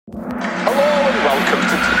You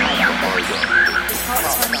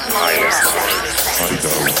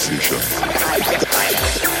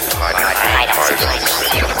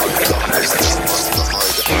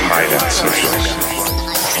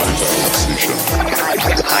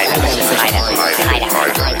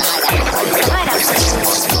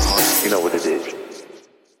know what it is.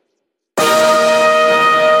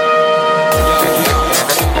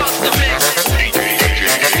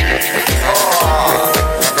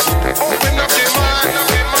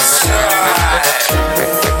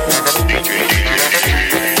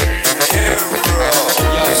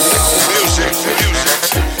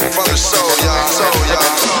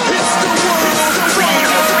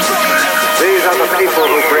 People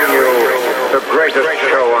who bring you the greatest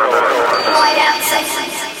show on earth.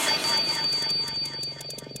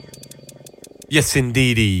 Yes,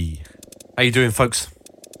 indeedy. How you doing, folks?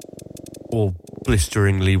 All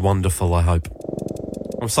blisteringly wonderful, I hope.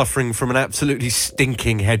 I'm suffering from an absolutely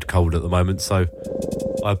stinking head cold at the moment, so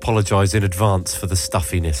I apologise in advance for the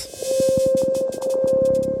stuffiness.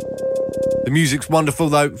 The music's wonderful,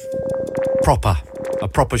 though. A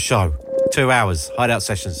proper show. 2 hours, Hideout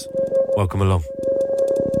sessions. Welcome along.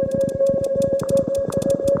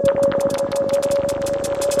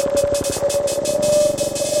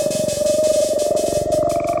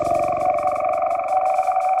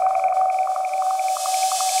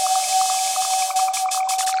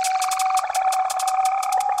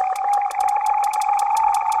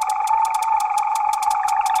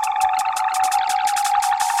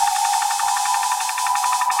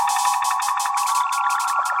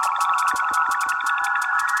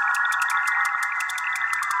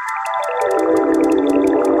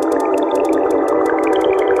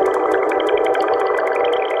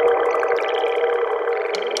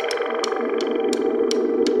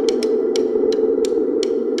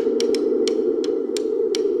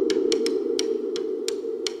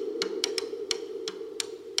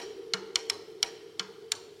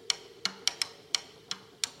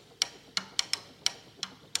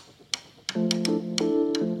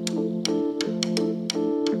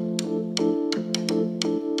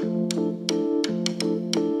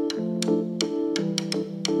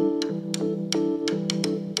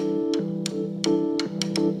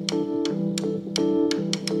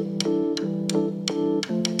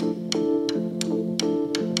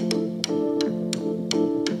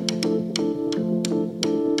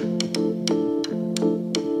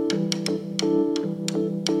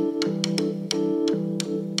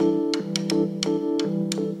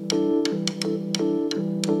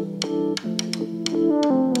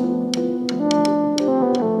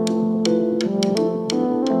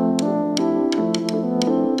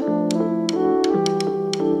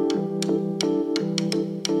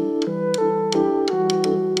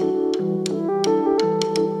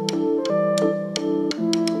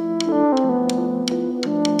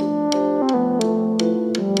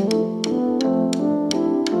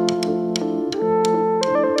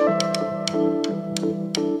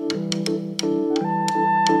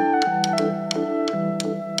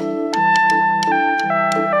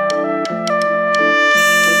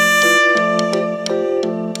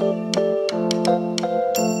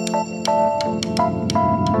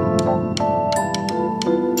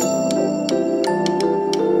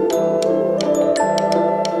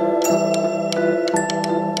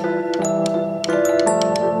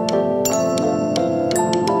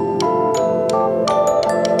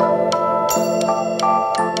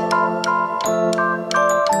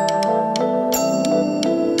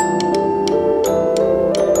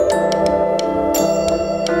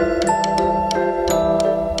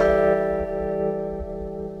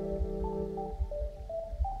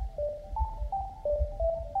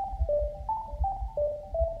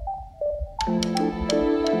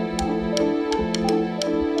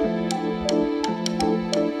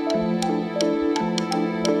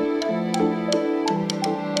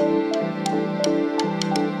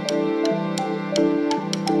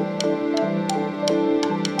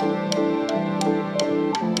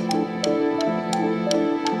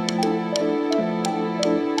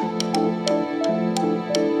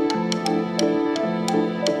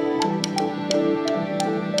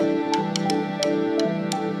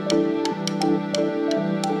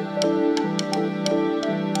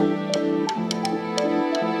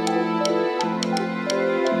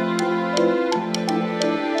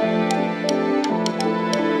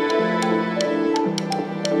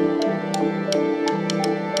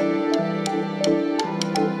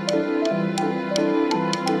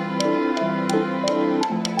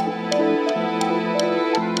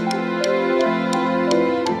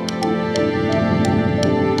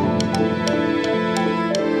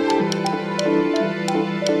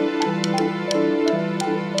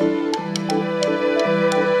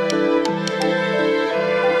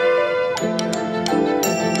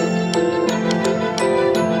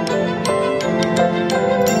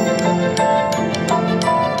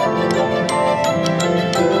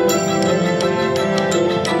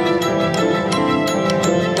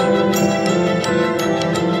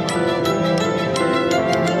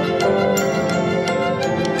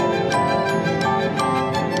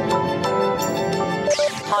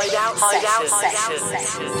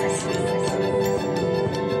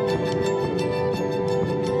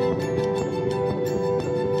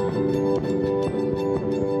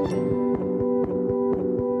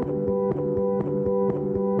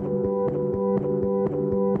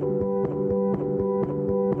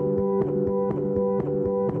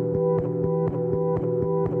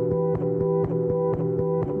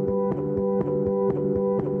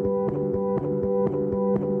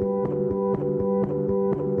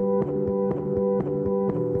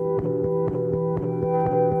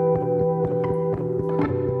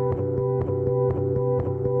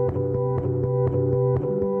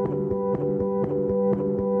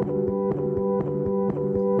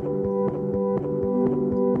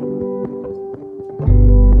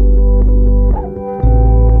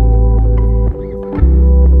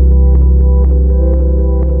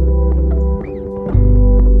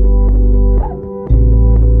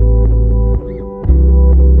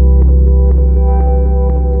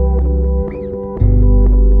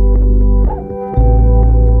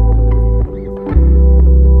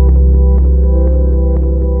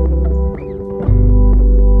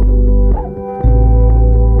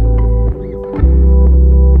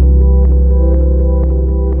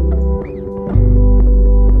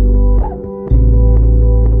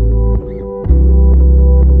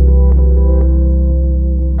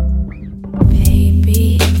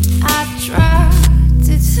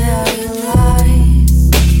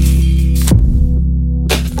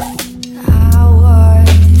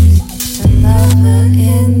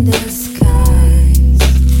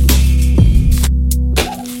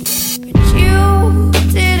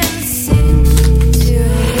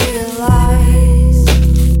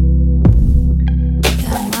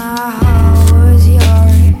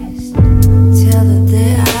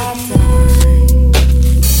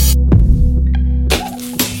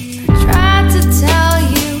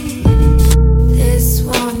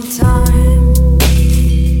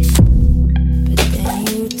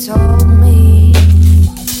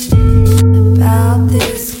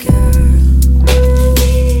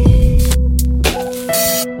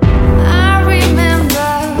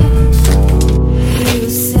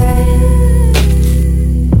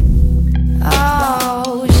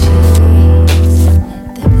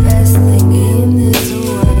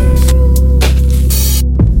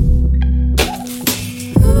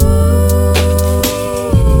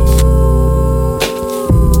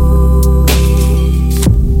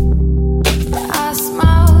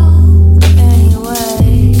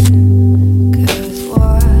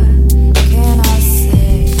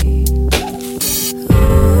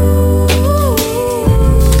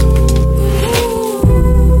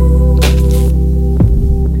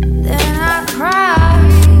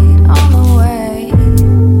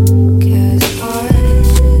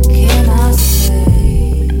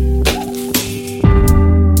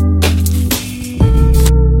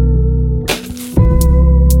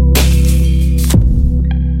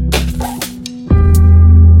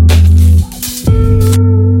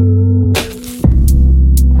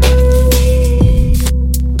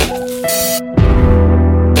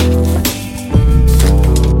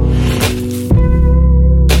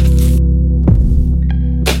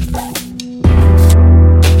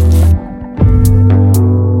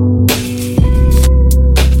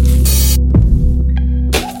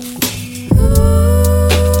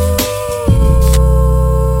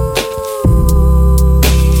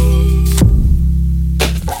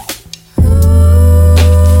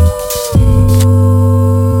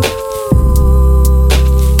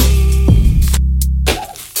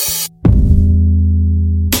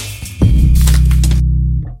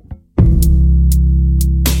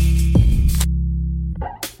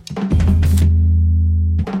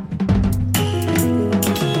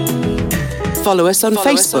 Follow us on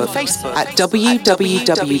Facebook at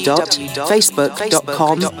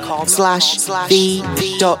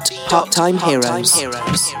www.facebook.com/the.parttimeheroes.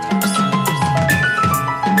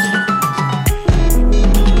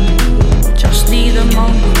 Just need a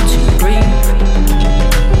moment to breathe.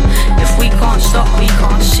 If we can't stop, we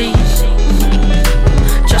can't see.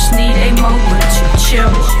 Just need a moment to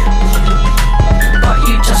chill. But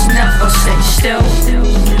you just never stay still.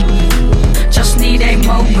 Just need a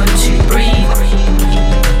moment to breathe.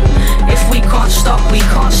 If we can't stop, we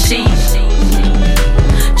can't see.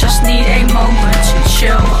 Just need a moment to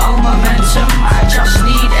chill. Oh, momentum, I just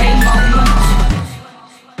need a moment.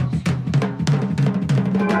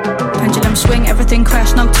 Pendulum swing, everything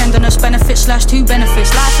crash, no tenderness, benefits /2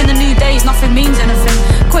 benefits. Life in the new days, nothing means anything.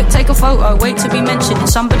 Quick, take a photo, wait to be mentioned in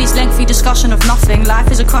somebody's lengthy discussion of nothing.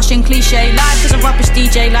 Life is a crushing cliche, life is a rubbish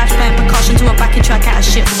DJ. Life's playing percussion to a backing track at a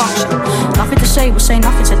shit function. Nothing to say, we'll say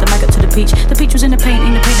nothing, said the maggot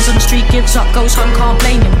heads up, goes home, can't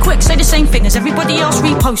blame him. Quick, say the same thing as everybody else,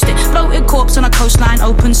 repost it. Floated corpse on a coastline,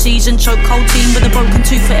 open season, choke cold team with a broken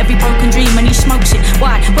tooth for every broken dream, and he smokes it.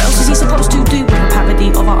 Why? What else is he supposed to do with a parody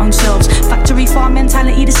of our own selves? Factory farm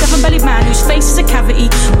mentality, the seven-bellied man whose face is a cavity.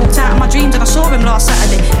 Walked out of my dreams and I saw him last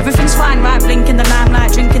Saturday. Everything's fine, right? Blinking the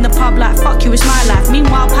limelight, drinking the pub like fuck you, it's my life.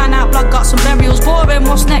 Meanwhile, pan out, blood guts and burials, boring.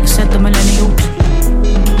 What's next? Said the millennials.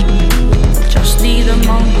 Just need a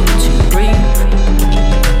moment to breathe.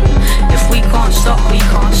 If we can't stop, we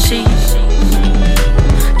can't see.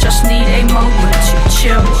 Just need a moment to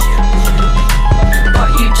chill, but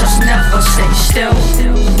you just never stay still.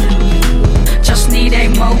 Just need a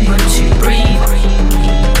moment to breathe.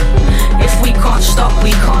 If we can't stop,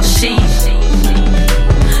 we can't see.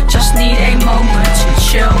 Just need a moment to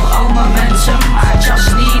chill. Oh, momentum, I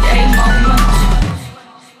just need a moment.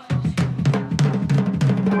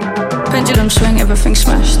 Pendulum swing, everything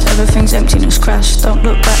smashed, everything's emptiness crashed. Don't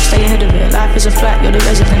look back, stay ahead of it. Life is a flat, you're the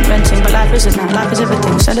resident renting, but life isn't that. Life is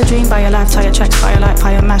everything. Sell a dream, buy a life, tie a tracks, buy a light,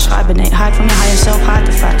 buy a mash, hibernate, hide from your higher self, hide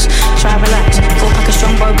the facts. Try relax, 4-pack of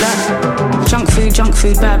Strongbow black. Junk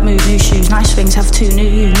food, bad mood, new shoes, nice things have two new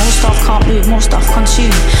you. More stuff can't move, more stuff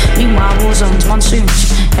consume. Meanwhile, war zones,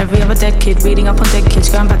 monsoons. Every other dead kid, reading up on dead kids,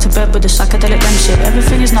 going back to bed with a psychedelic lem shit.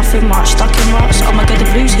 Everything is nothing much, stuck in rocks. I'ma get the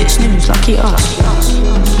blues, hit snooze, lucky us.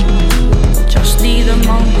 Just need a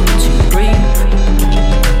moment to breathe.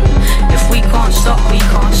 If we can't stop, we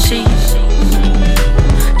can't see.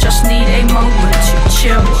 Just need a moment to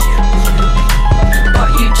chill,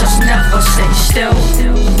 but you just never stay still.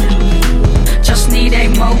 Just need a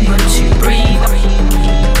moment to breathe.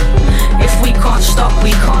 If we can't stop,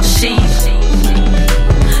 we can't see.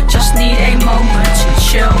 Just need a moment to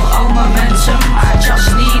chill. Oh, momentum, I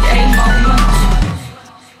just need a moment.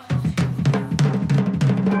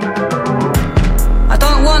 I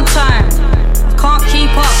don't want time, can't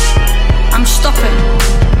keep up, I'm stopping.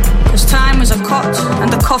 Cause time is a cot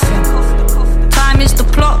and a coffin. Time is the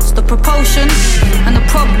plot, the propulsion and the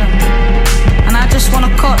problem. And I just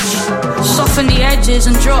wanna catch, soften the edges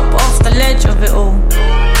and drop off the ledge of it all.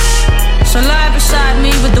 So lie beside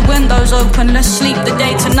me with the windows open, let's sleep the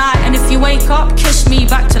day tonight. And if you wake up, kiss me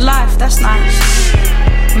back to life, that's nice.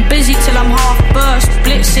 I'm busy till I'm half burst,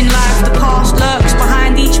 blitzing life. The past lurks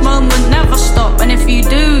behind each moment, never stop. And if you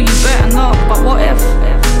do, you better not. But what if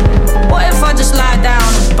I just lie down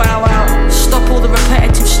and bow out, stop all the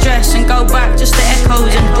repetitive stress and go back just to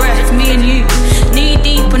echoes and breath. Me and you, knee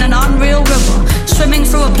deep in an unreal river, swimming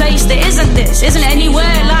through a place that isn't this, isn't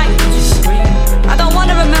anywhere like this. I don't want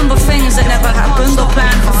to remember things that never happened or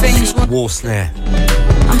plan for things. War snare.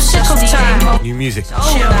 I'm sick of time. New music.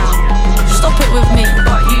 Chill now. Stop it with me,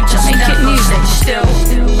 but you just make it music still.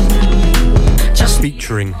 Just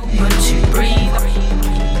featuring to breathe.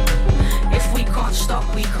 If we can't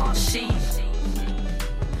stop, we can't see.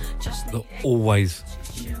 The always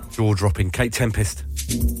jaw-dropping Kate Tempest.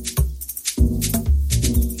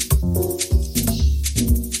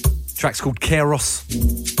 Track's called Keros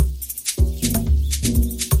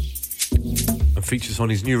and features on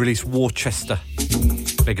his new release Worcester.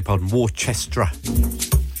 Beg your pardon, Worcestra,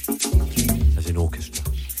 as in orchestra.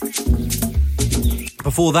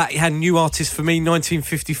 Before that, he had a new artist for me,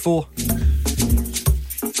 1954.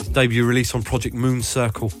 His debut release on Project Moon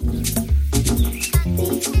Circle.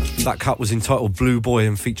 That cut was entitled Blue Boy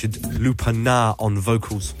and featured Lupana on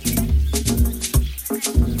vocals.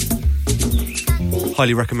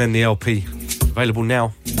 Highly recommend the LP. Available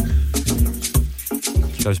now.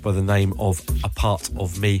 Goes by the name of A Part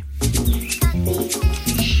of Me.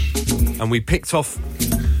 And we kicked off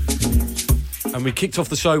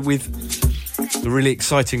the show with the really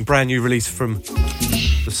exciting brand new release from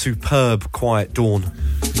the superb Quiet Dawn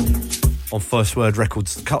on First Word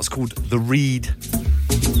Records. The cut's called The Reed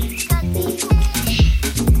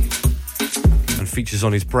and features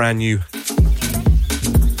on his brand new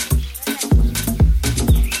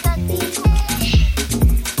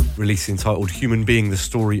release entitled Human Being, The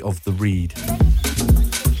Story of the Reed.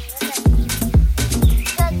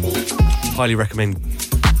 Highly recommend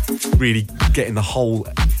really getting the whole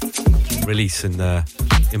release and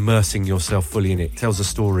immersing yourself fully in it. Tells a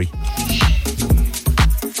story.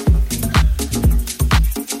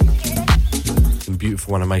 Some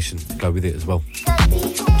beautiful animation to go with it as well.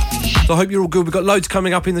 So I hope you're all good. We've got loads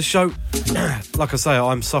coming up in the show. Like I say,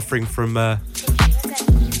 I'm suffering from a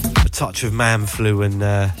touch of man flu and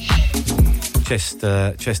chest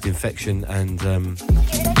infection and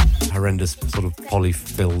horrendous sort of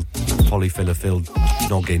polyfiller-filled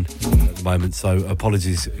noggin at the moment. So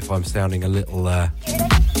apologies if I'm sounding a little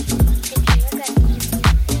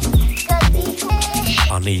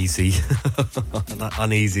uneasy.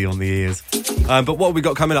 Uneasy on the ears. But what have we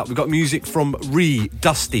got coming up? We've got music from Ree,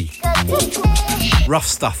 Dusty, Rough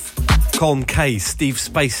Stuff, Colin K, Steve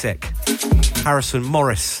Spacek, Harrison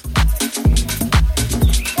Morris,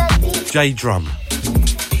 J Drum,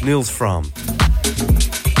 Niels Fram.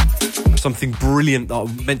 Something brilliant that I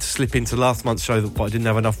meant to slip into last month's show, but I didn't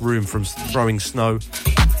have enough room from Throwing Snow.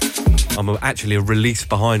 I'm actually a release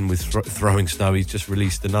behind with Throwing Snow. He's just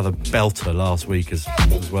released another belter last week as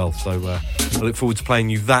well. So I look forward to playing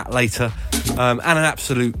you that later. And an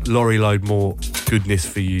absolute lorry load more goodness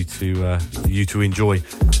for you to enjoy.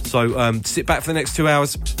 So sit back for the next 2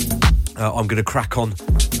 hours. I'm going to crack on.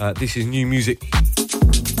 This is new music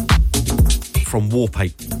from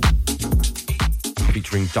Warpaint,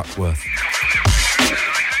 featuring Duckworth.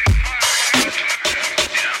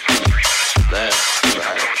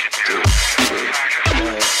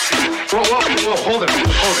 Whoa, hold it.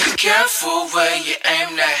 Be careful where you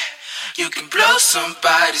aim at. You can blow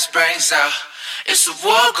somebody's brains out. It's a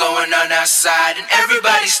war going on outside, and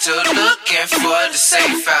everybody's still looking for the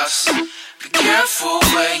safe house. Be careful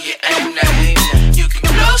where you aim at. You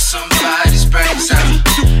can blow somebody's brains out.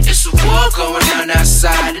 It's a war going on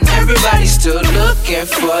outside, and everybody's still looking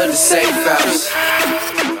for the safe house.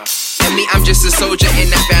 Me, I'm just a soldier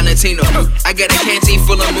in that Valentino. I got a canteen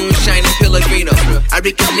full of moonshine and Pellegrino. I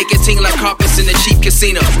reek of nicotine like carpets in a cheap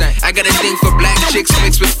casino. I got a thing for black chicks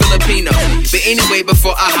mixed with Filipino. But anyway,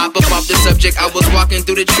 before I hop up off the subject, I was walking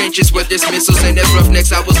through the trenches where there's missiles and there's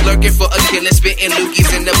roughnecks. I was lurking for a killing, spitting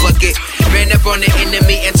loogies in the bucket. Ran up on the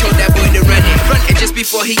enemy and told that boy to run it. And just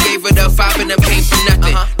before he gave it up, 5 of them came for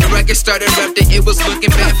nothing. The record started erupting, it was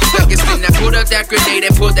looking bad for Douglas. Then I pulled out that grenade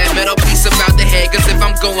and pulled that metal piece about the head. Cause if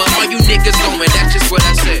I'm going, all you niggas going, that's just what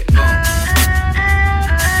I said.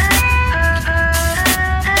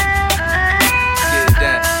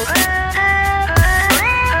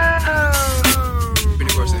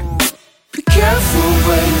 Be careful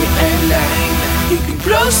when you aim at. You can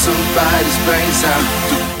blow somebody's brains out.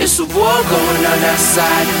 It's a war going on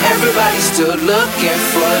outside, and everybody's still looking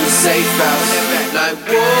for the safe house. Like,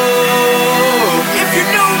 whoa, if you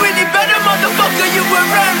knew any better, motherfucker, you would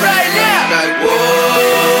run right now. Like,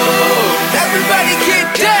 whoa, everybody get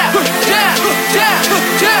down, down, down,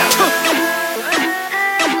 down.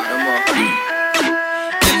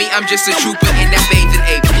 To me, I'm just a trooper in that bathing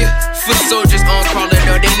ape. Foot soldiers on crawling,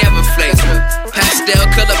 no, they never flake. Pastel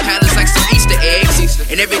color palettes like some Easter eggs.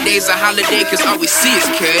 And every day's a holiday, cause all we see is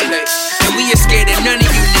cake. And we ain't scared of none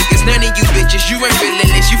of you niggas, none of you bitches. You ain't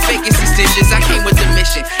relentless, you faking suspicious. I came with the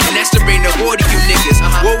mission, and that's to bring the war to you niggas.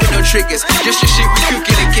 War with no triggers, just your shit we cook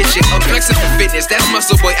in the kitchen. I'm flexing for fitness, that's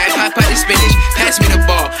muscle boy, I pop out the spinach. Pass me the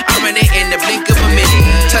ball, I run it in the blink of a minute.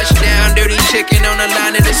 Touchdown, dirty chicken on the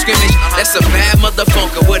line of the scrimmage. That's a bad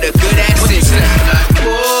motherfucker with a good ass system. Like,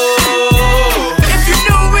 whoa, if you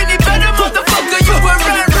knew any better, motherfucker, you would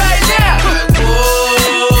run right now. Like,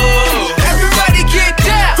 whoa, everybody get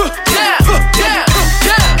down, down, down,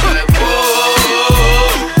 down. Like,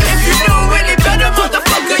 whoa, if you knew any better,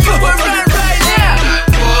 motherfucker, you would run right now. Like,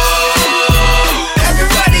 whoa,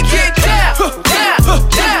 everybody get down, down,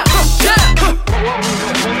 down, down.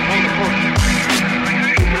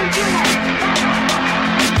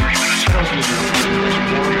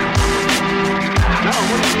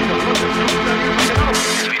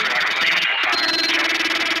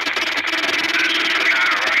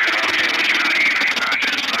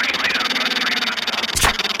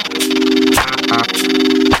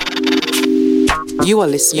 You are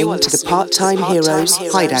listening to the Part-Time Heroes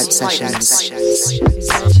Hideout Sessions.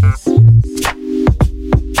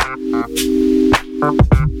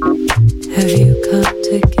 Have you come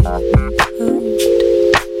to give me food?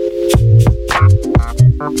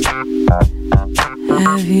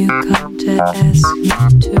 Have you come to ask me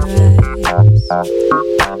to rise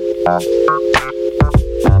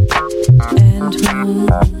and move?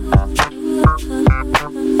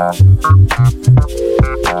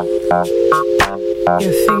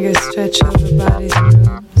 Your fingers stretch over bodies and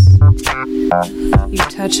rooms. You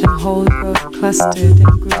touch and hold, grow clustered in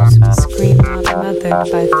groups. We scream out mother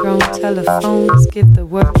by throne telephones. Give the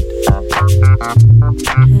word,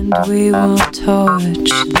 and we will torch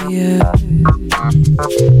the earth.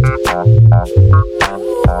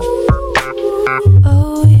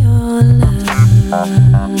 Oh, your love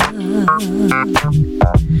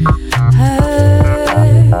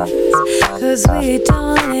hurts, 'cause we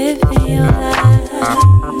don't live in your life.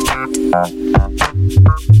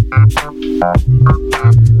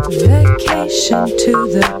 Vacation to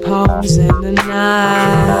the palms in the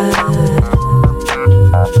night.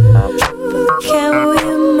 Can we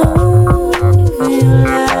move in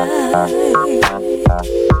light?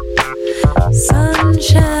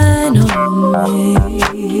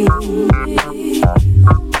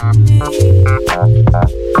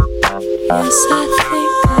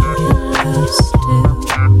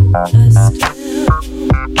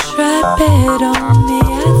 Trap it on me,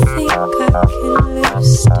 I think I can live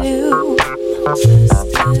still.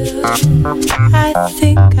 I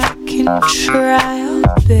think I can try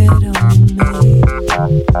a bit on me.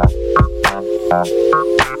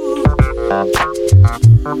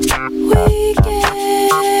 We get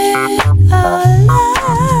our love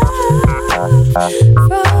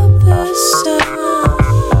from the sun.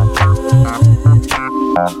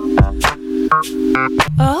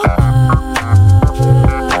 Oh,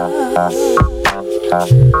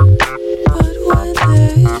 but when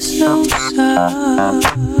there is no sun,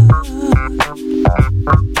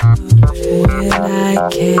 when I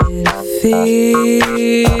can feel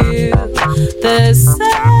the sun.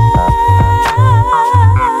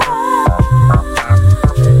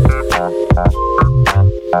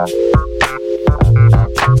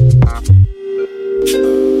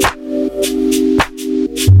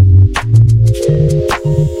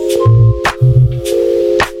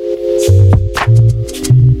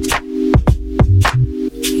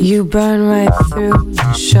 You burn right through,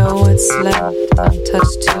 show what's left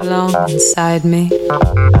untouched too long inside me.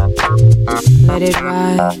 Let it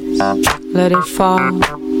rise, let it fall.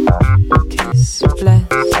 Kiss, bless,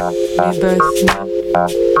 rebirth me.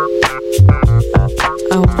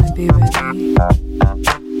 I wanna be ready.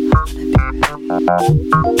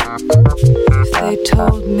 If they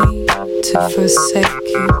told me to forsake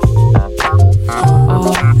you,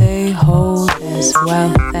 all they hold is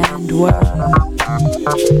wealth and worth,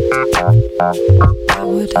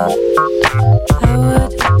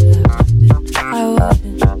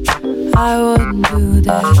 I wouldn't do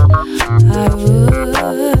that.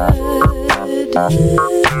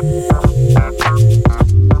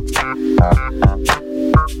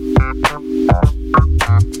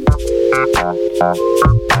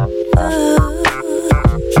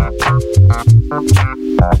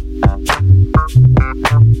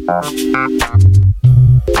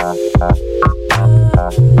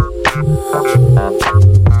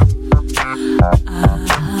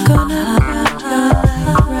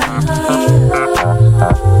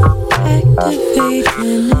 I activate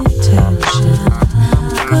an intention.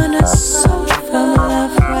 Gonna soak from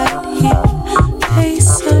love right here. Pay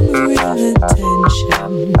some real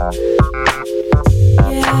attention.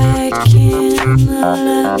 Yeah, I can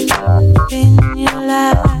love in your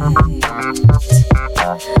light.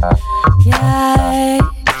 Yeah, I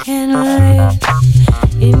can live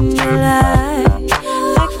in your light.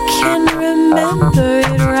 I can remember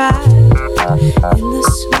it right. In the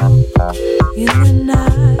smoke, in the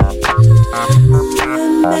night.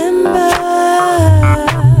 Remember,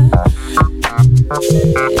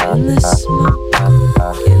 in the smoke,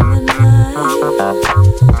 in the night.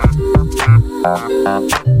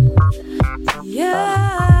 Yeah.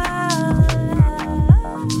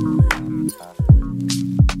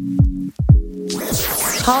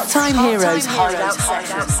 Part-Time Heroes Hideout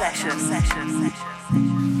Session.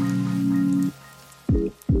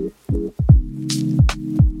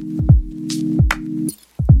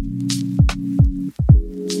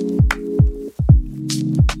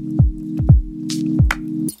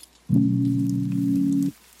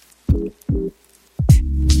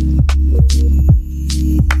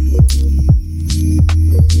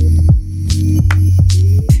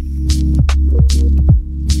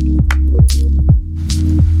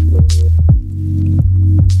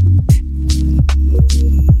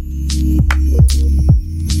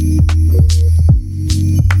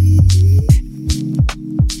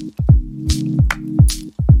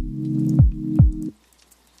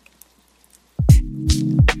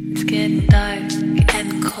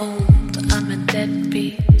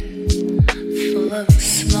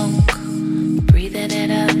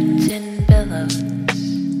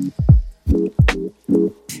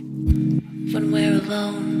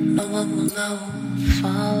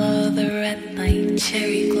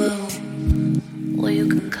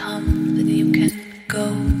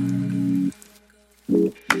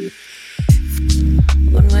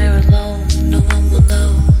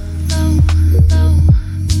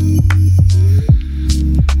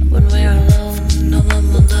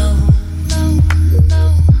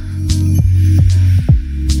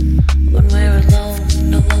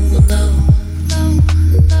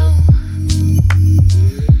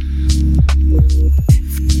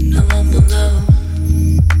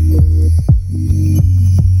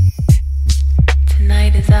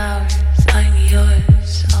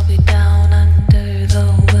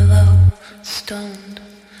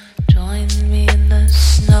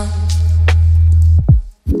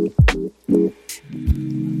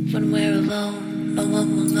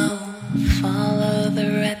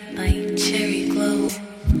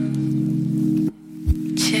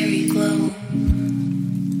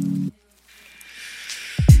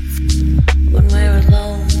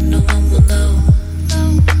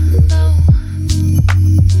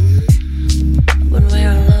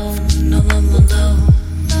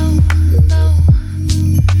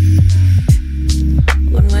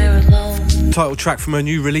 title track from her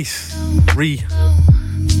new release,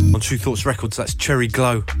 on True Thoughts Records. That's Cherry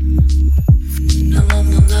Glow.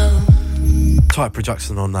 Tight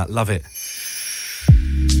production on that, love it.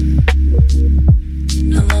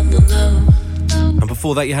 And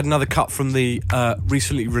before that, you had another cut from the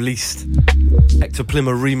recently released Hector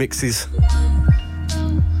Plimmer remixes.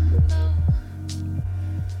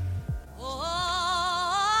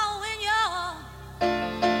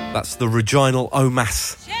 That's the Reginal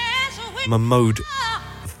Omas Mahmoud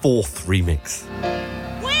 4th remix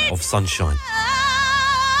of Sunshine.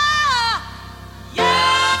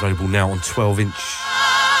 Available now on 12-inch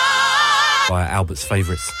via Albert's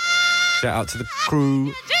Favourites. Shout out to the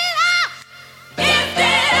crew.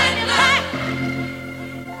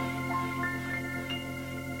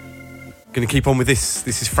 Gonna keep on with this.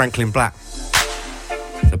 This is Franklin Black.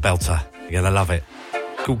 The belter. You're gonna love it.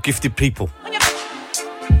 Called Gifted People.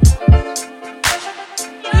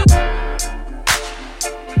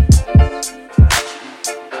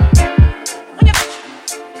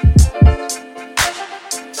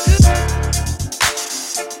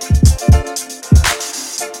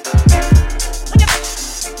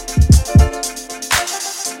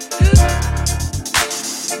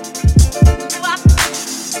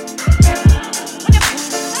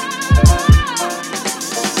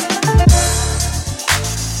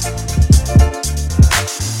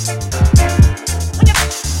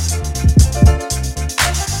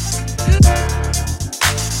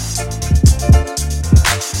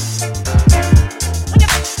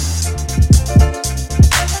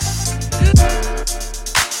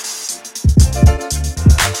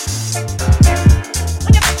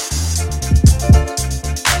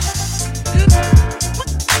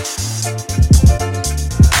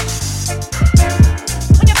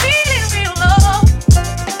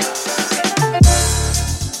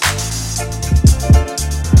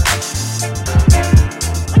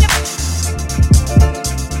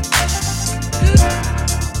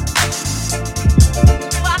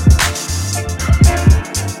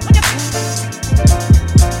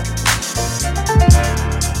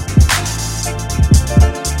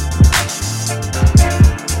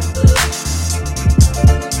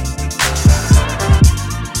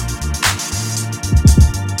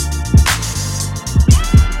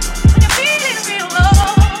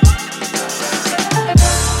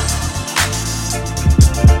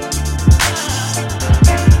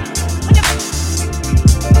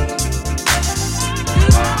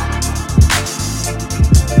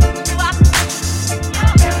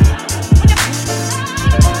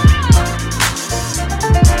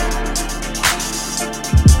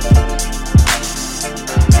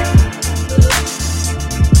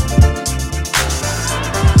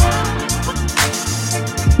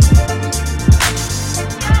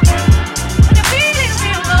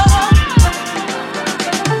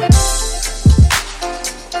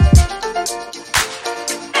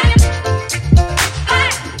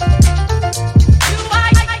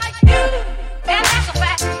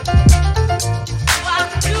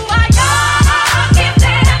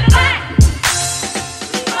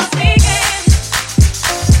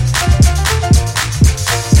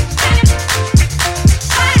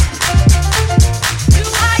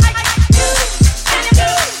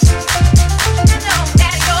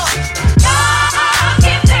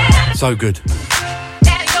 So good.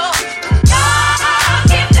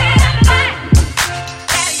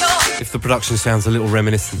 If the production sounds a little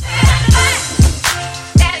reminiscent,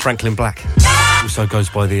 Franklin Black also goes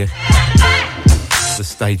by the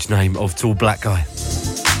stage name of Tall Black Guy.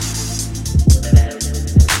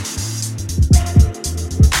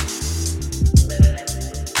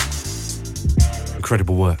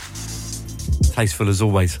 Incredible work. Tasteful as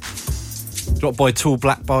always. Drop by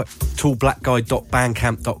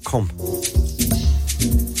tallblackguy.bandcamp.com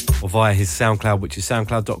or via his SoundCloud, which is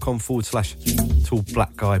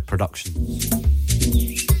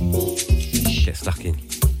soundcloud.com/tallblackguyproduction. Get stuck in.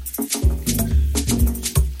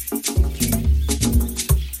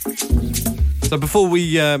 So before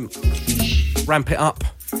we ramp it up,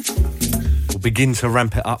 or begin to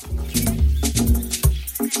ramp it up,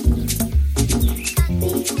 I'm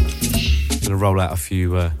going to roll out a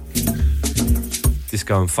few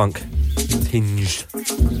disco and funk tinged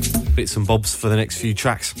bits and bobs for the next few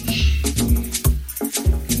tracks.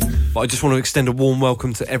 But I just want to extend a warm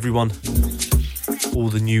welcome to everyone, all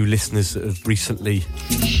the new listeners that have recently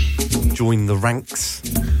joined the ranks.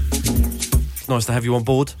 It's nice to have you on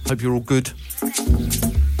board. Hope you're all good.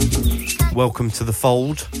 Welcome to the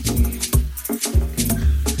fold.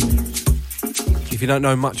 If you don't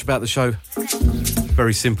know much about the show,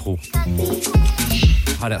 very simple.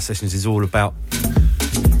 Hideout Sessions is all about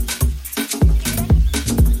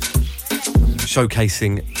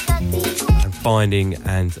showcasing and finding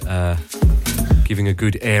and giving a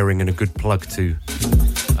good airing and a good plug to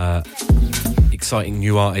exciting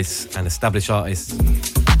new artists and established artists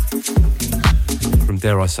from,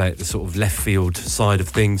 dare I say it, the sort of left field side of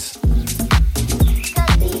things,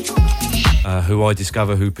 who I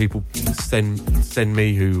discover, who people send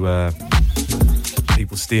me, who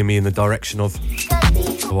people steer me in the direction of,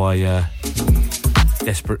 who I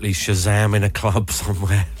desperately Shazam in a club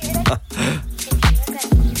somewhere.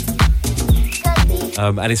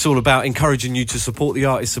 And it's all about encouraging you to support the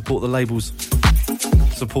artists, support the labels,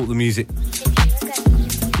 support the music,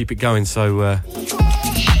 keep it going. So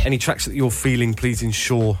any tracks that you're feeling, please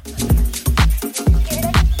ensure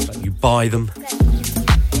that you buy them,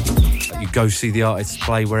 that you go see the artists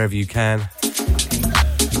play wherever you can.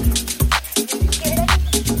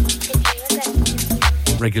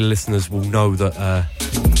 Regular listeners will know that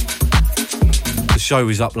the show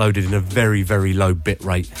is uploaded in a very, very low bit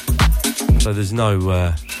rate. So there's no,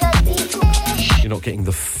 you're not getting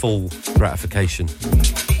the full gratification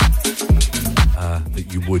that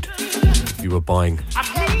you would if you were buying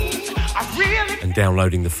and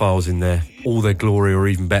downloading the files in there, all their glory or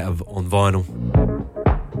even better on vinyl.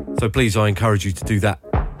 So please, I encourage you to do that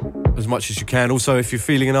as much as you can. Also, if you're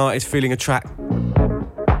feeling an artist, feeling a track,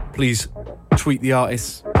 please tweet the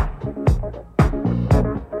artists.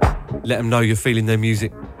 Let them know you're feeling their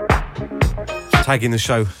music. Tag in the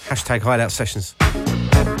show, hashtag Hideout Sessions.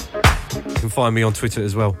 You can find me on Twitter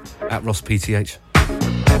as well, at RossPTH.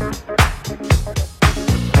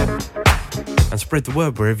 And spread the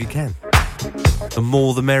word wherever you can. The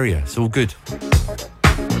more the merrier, it's all good.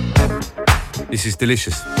 This is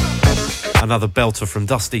delicious. Another belter from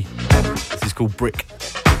Dusty. This is called Brick.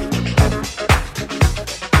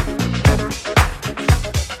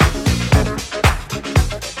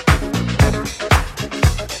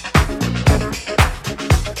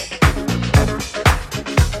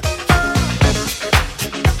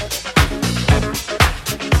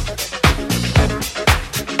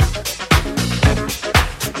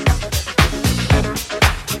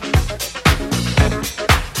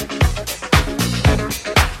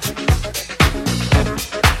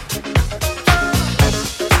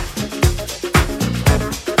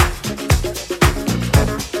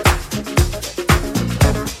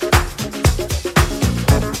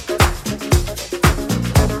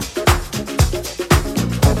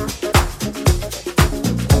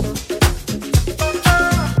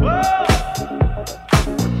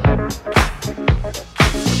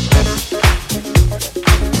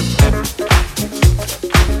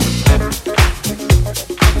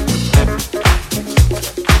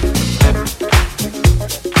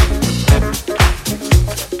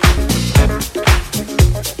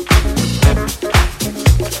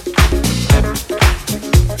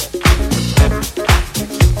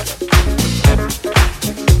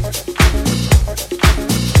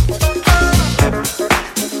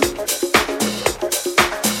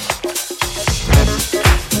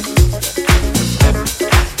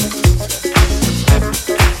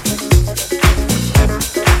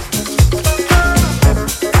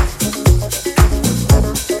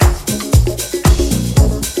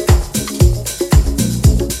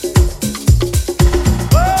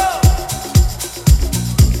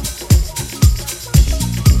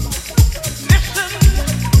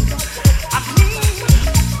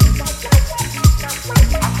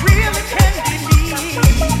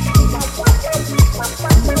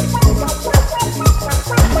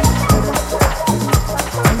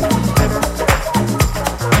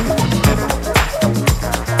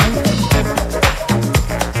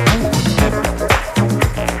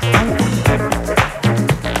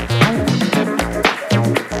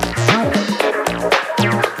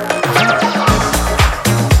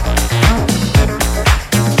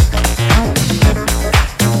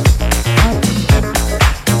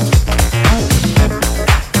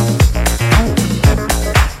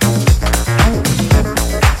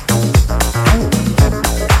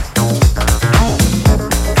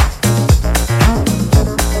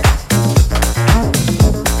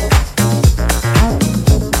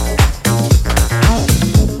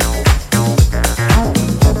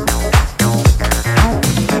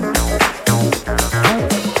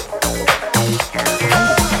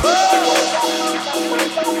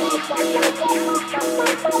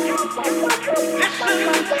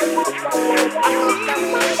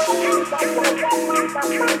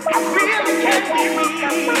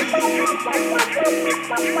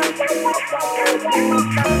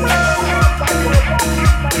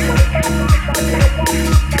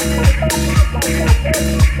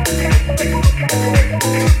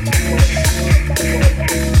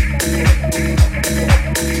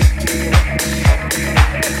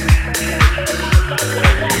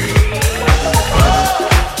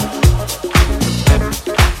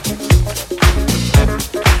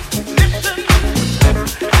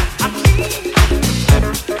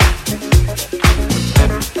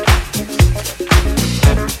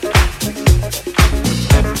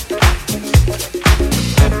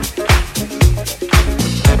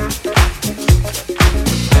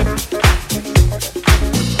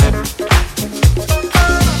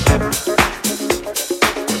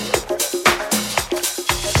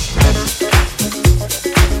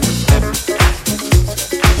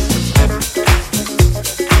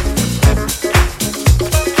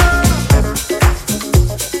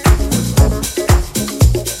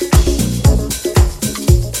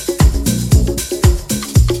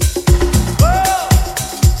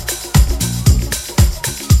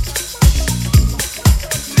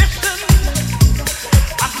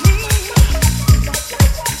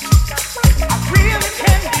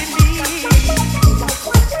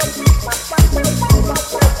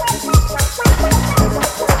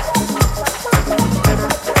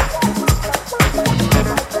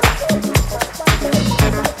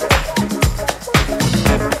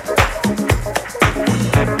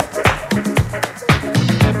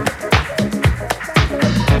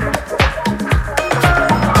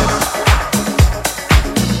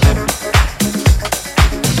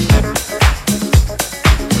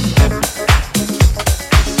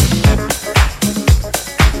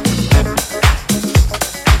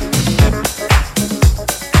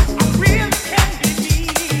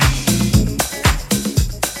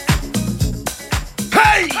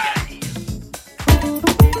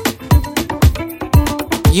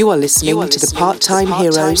 You are listening to the Part-Time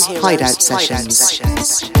Heroes Hideout Sessions.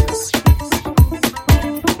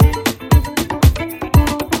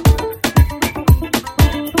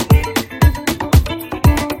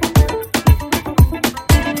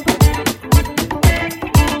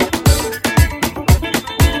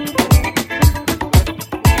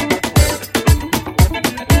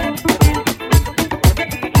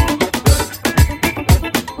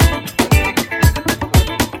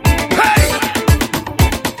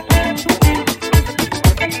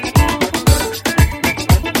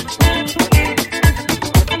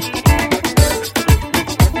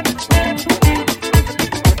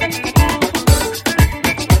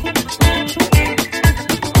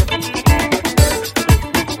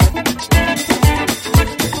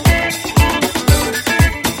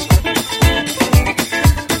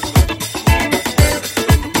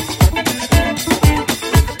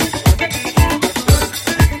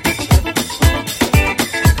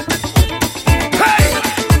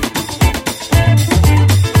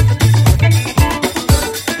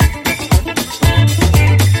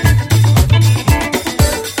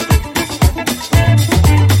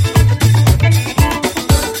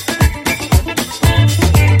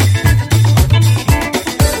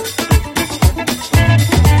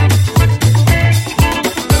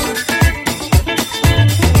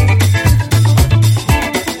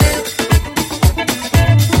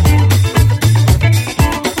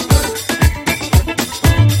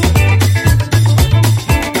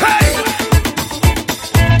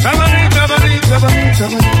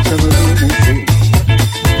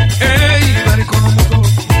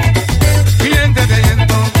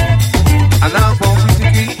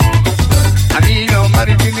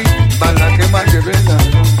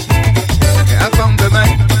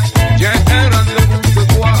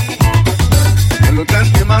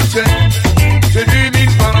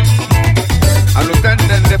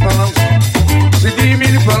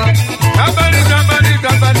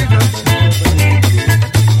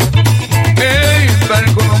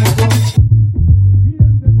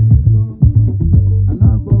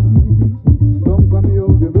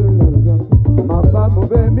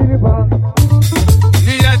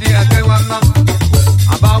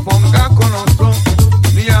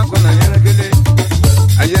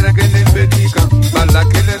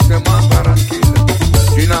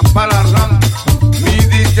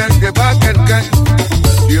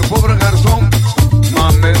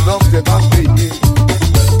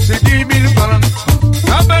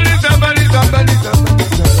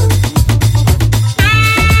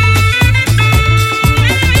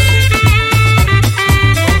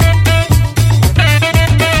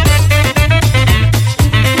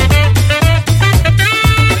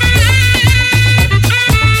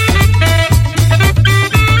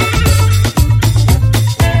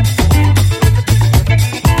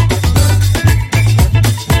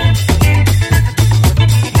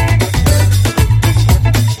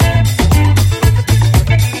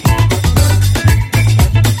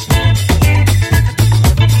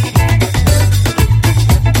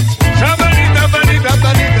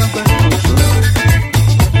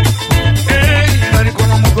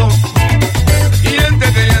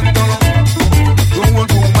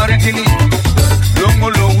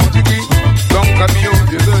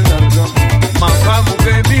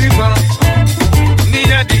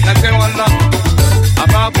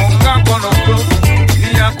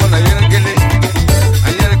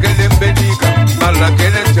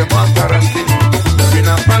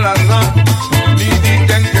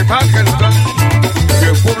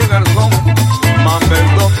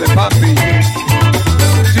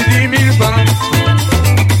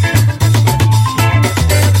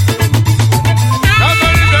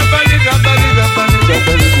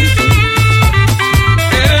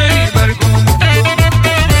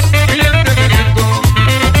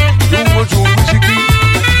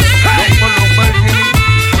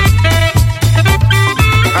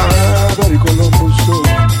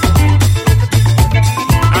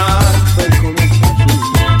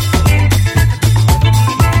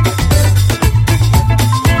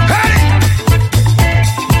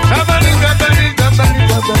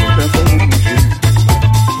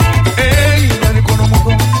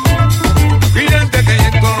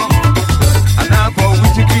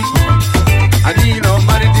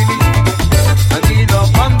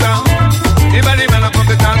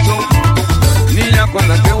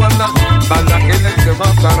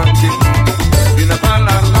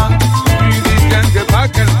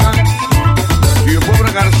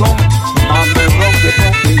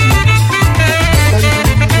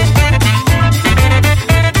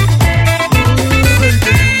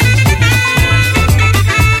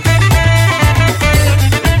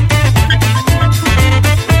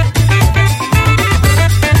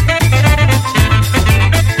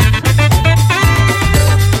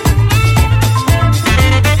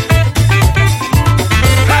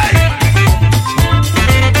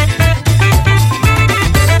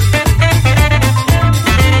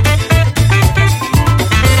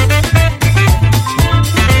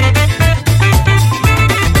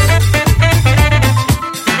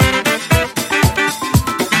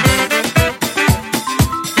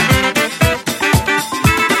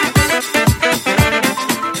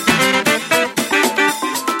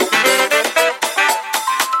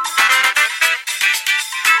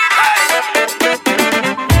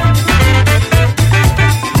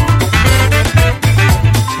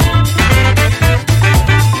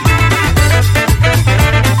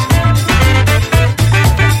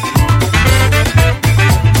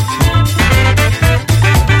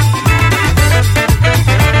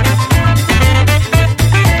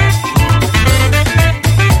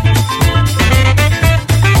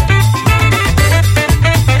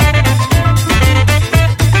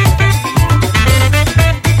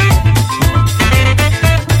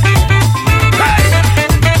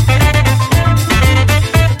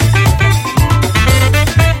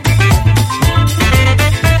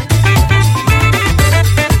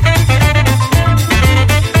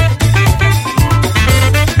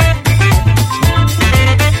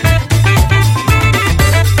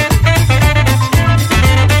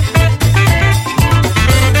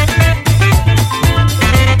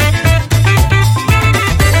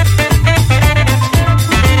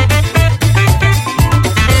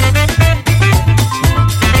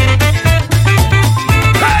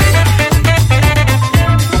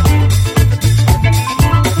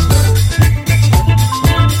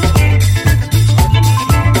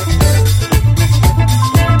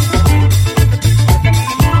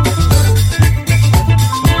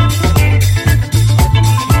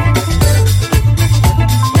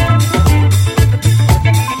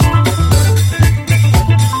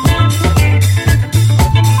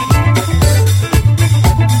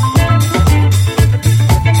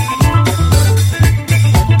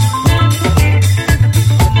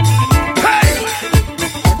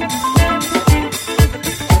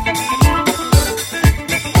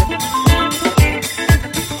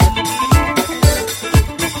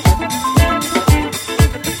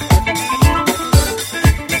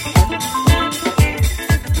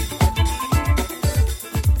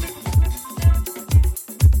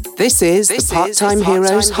 This is the Part-Time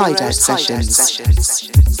Heroes Hideout Sessions.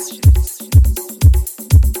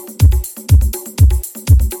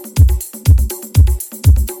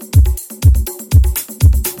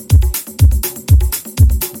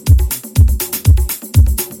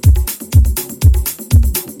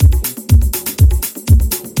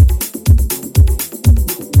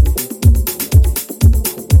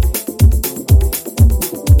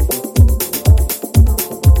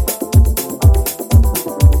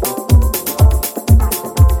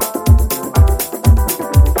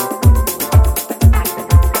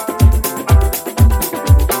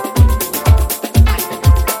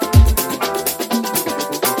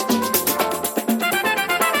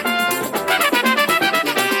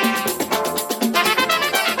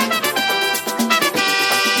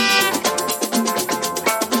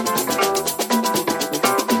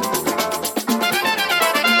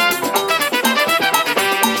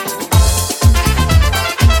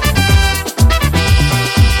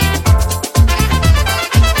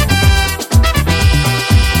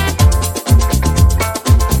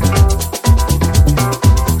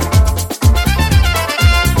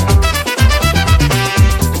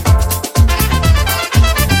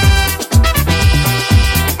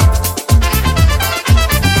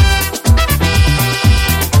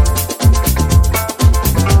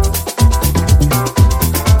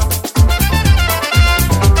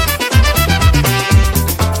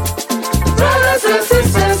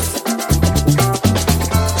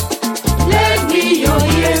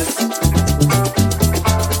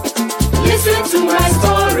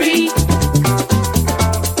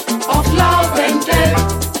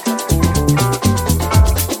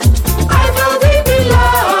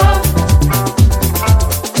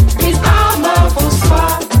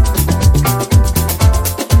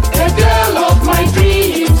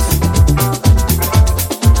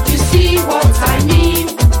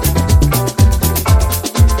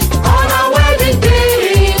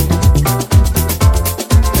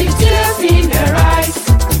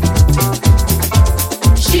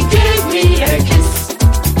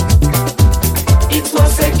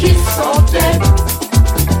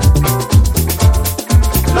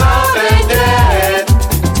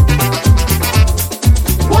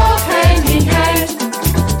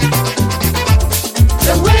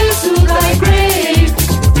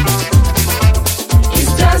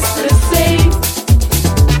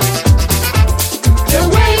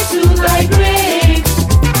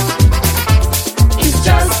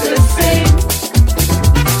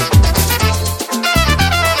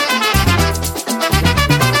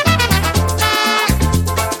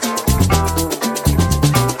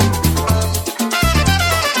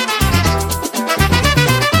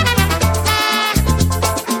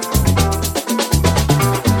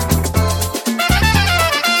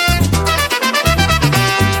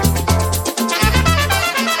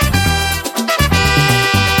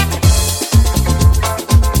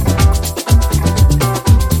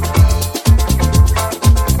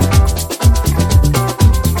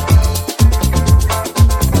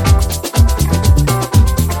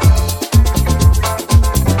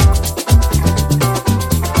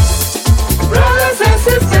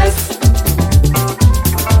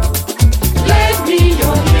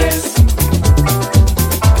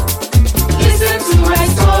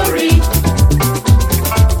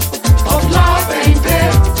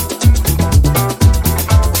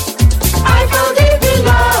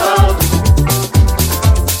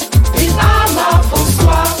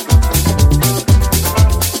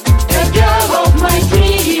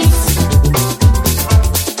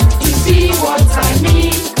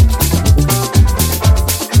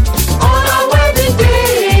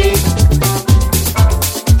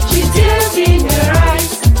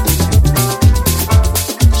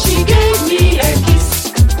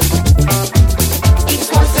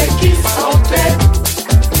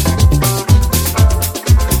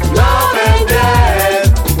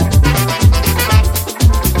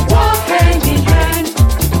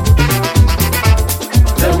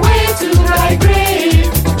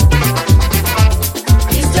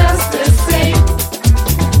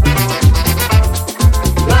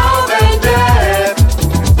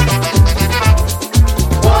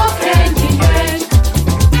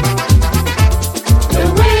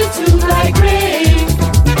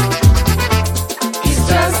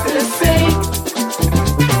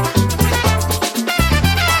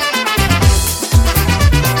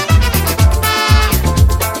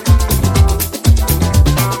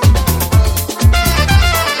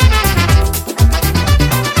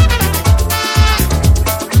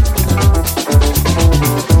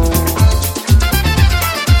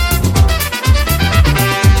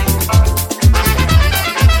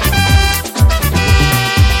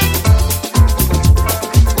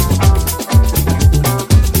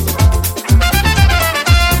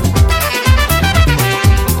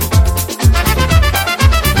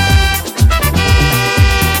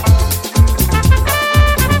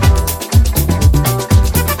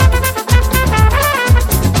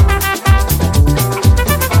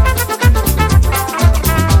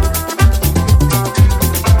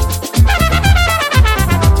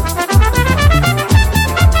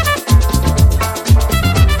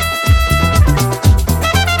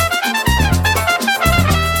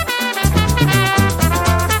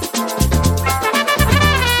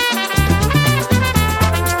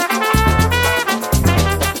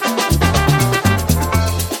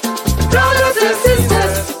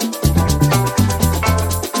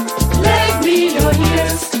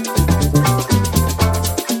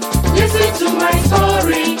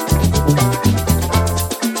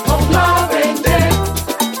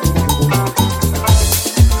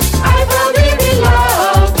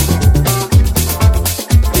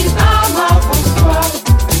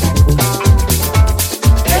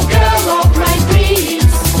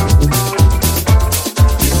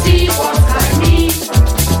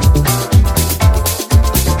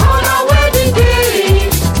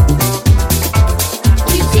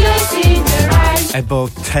 Ebo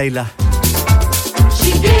Taylor.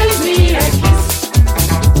 She gave me a kiss.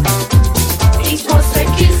 It was a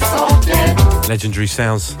kiss of death. Legendary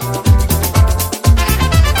sounds.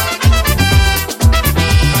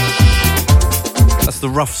 That's the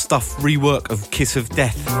Rough Stuff rework of Kiss of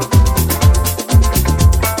Death.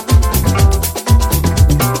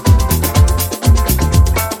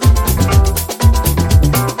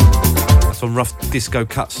 That's on Rough Disco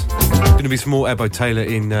Cuts. Going to be some more Ebo Taylor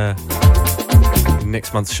in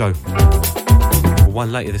next month's show. Or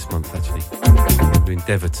one later this month, actually. We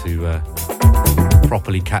endeavour to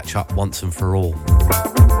properly catch up once and for all.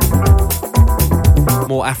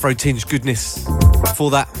 More Afro-tinged goodness. For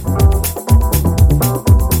that,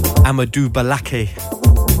 Amadou Balake,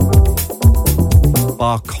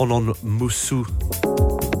 Bar Konon Musu.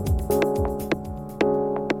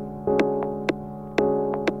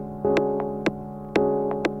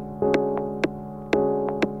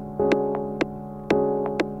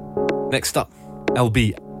 Next up,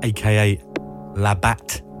 LB, aka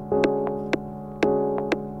Labat.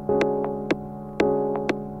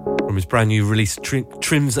 From his brand new release,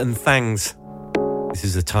 Trims and Fangs. This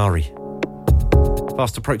is Atari.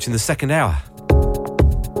 Fast approaching the second hour.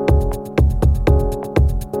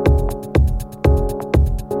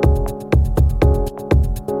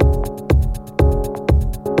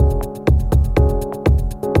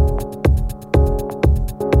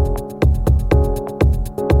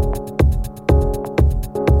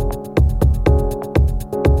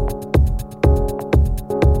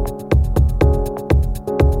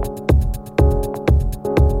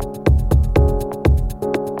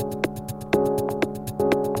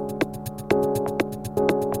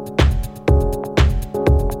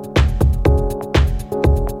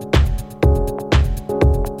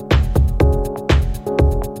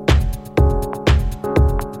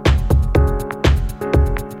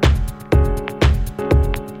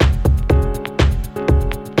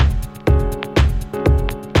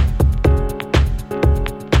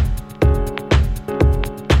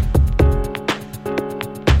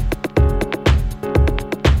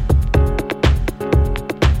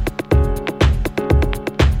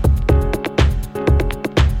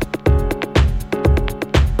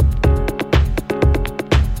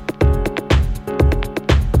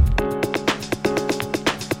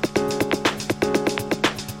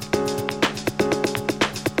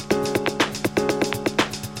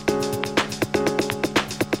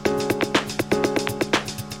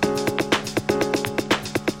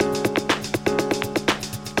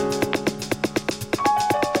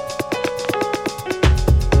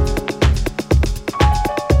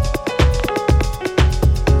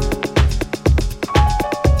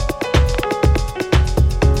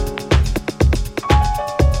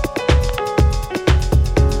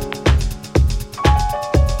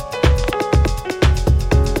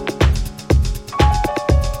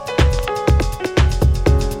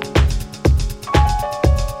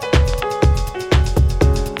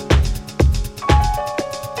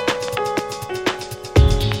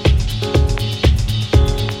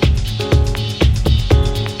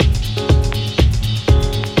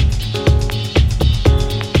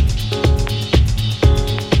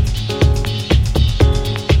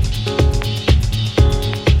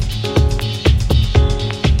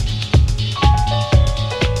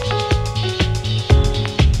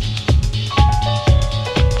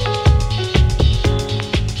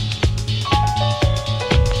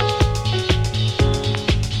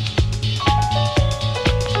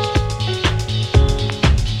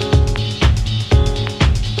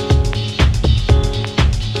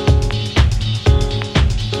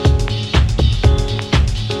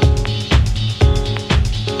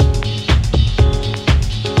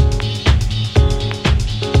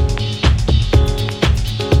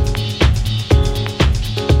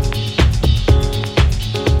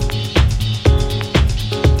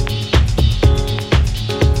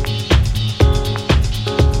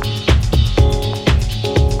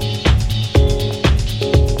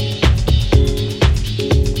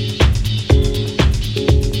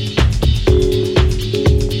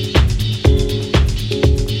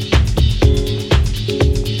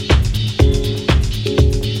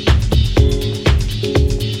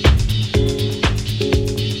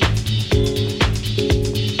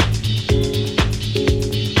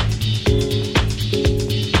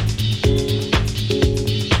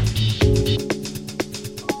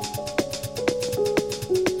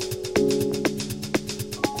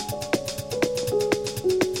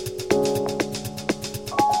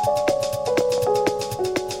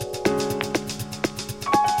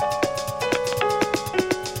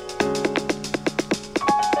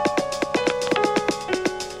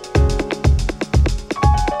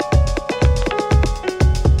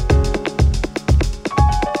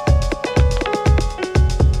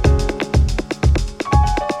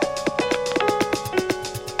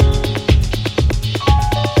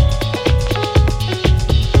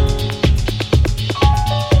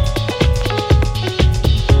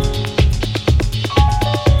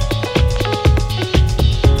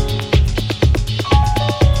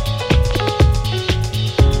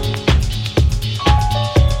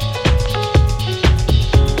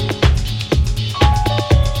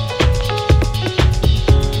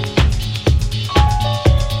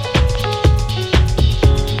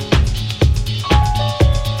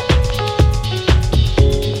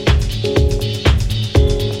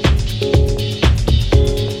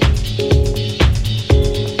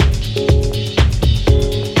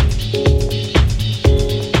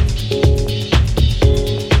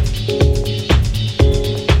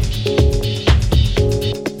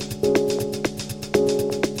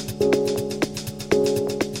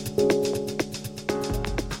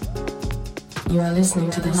 You are listening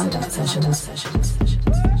to the Hideout Sessions.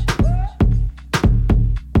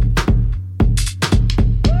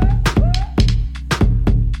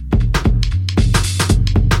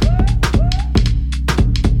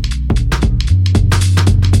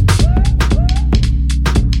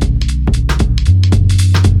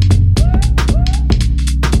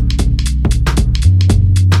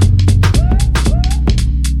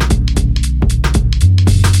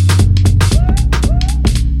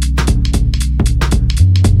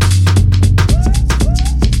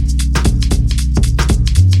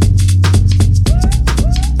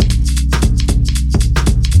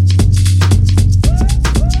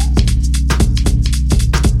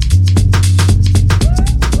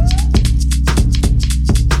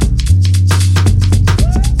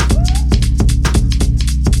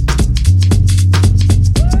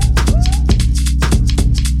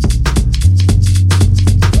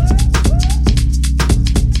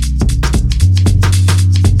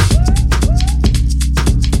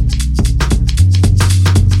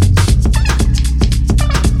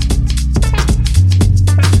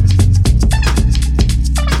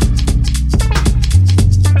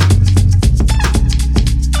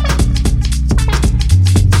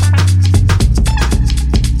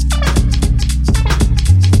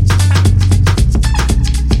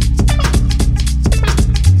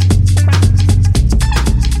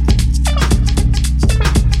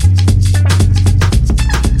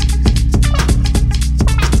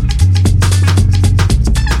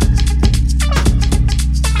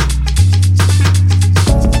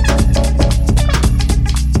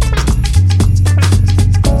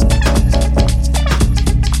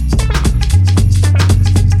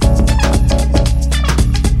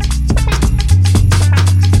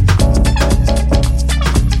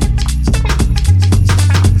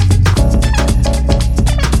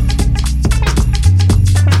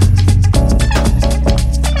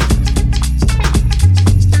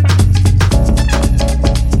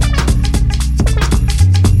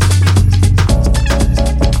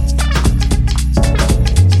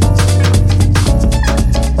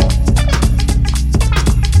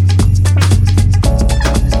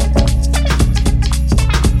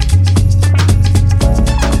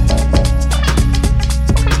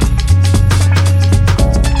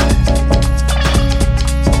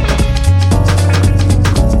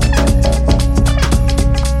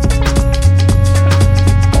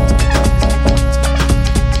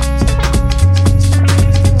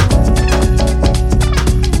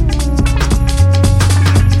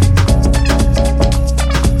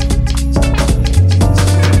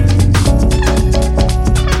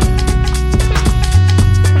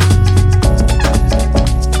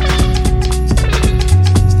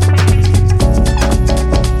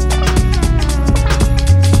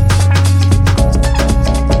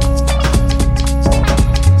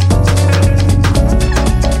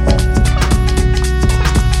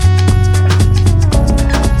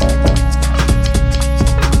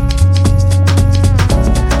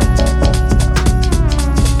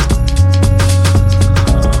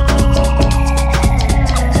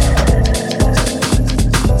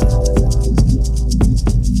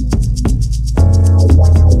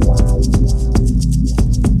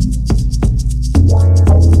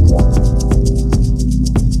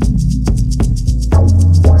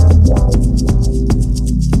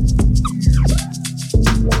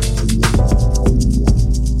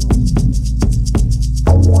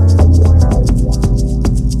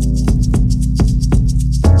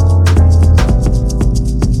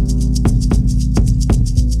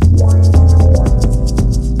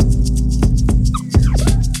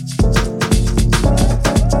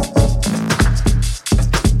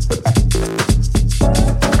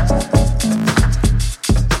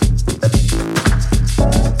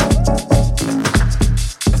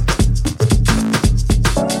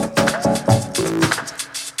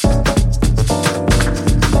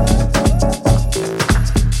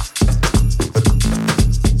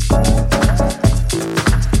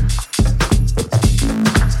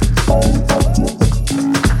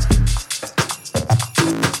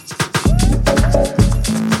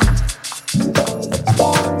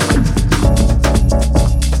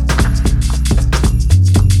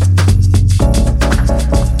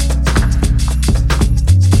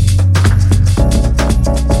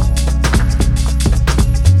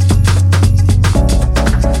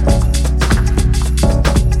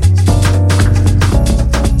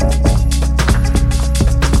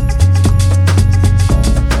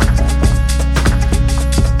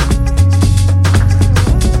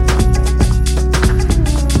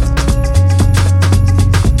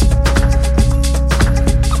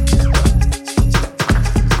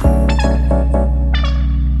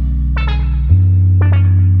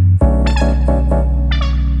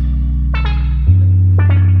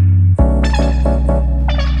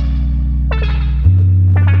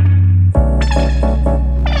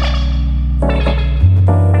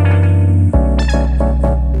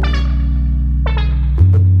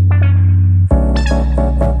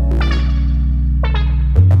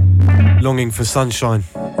 Longing for Sunshine.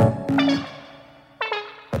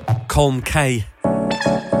 Colm K.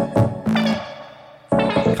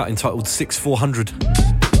 Cut entitled 6400.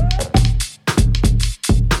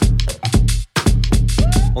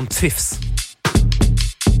 On Tiffs.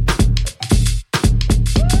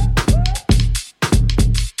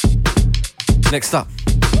 Next up,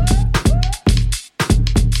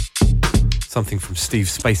 something from Steve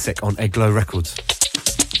Spacek on Eglo Records.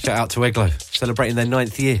 Shout out to Eglo, celebrating their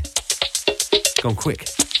 9th year. Gone quick.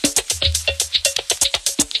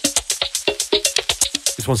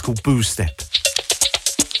 This one's called Boo Step.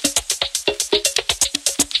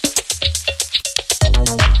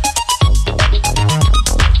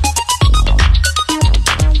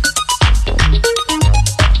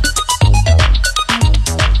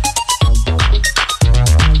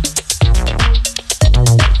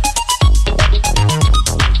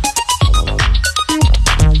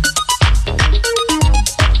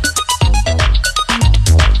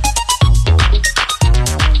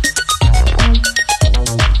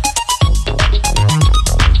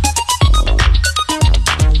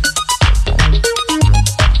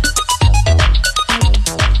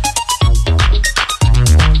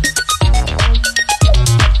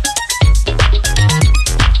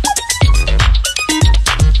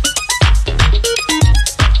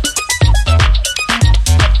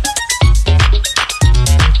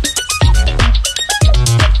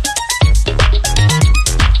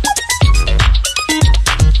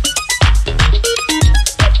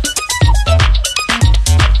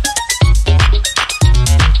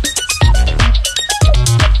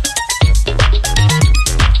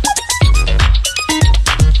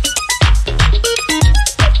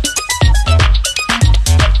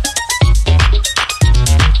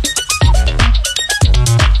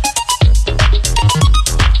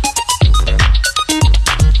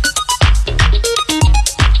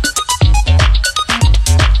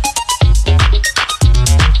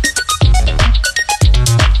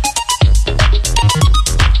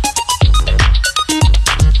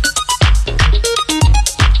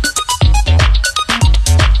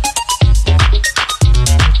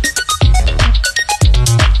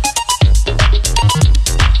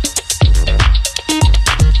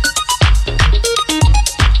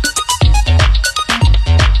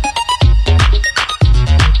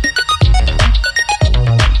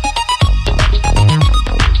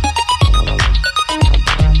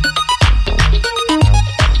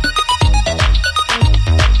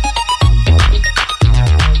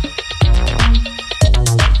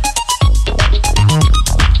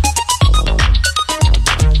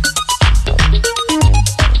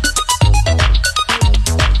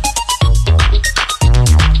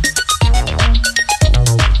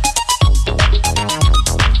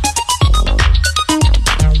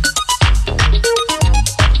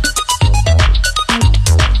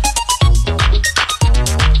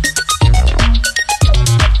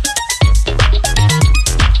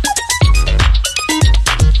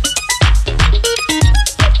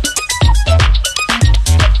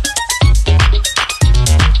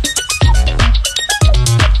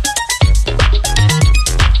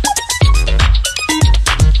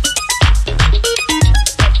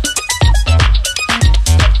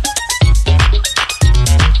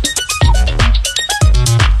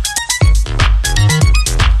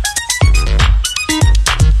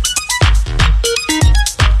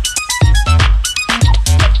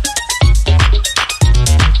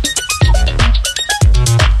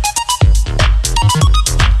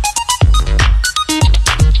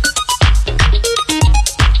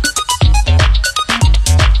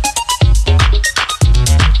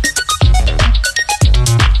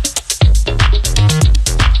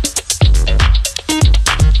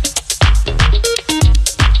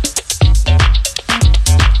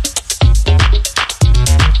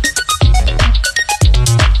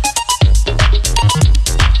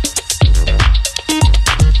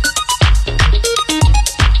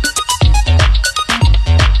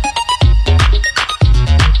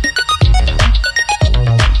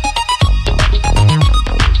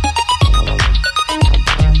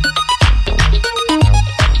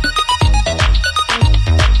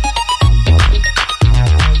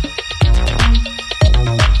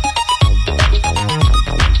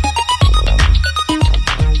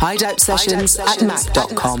 Hideout Sessions at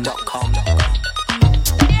mac.com.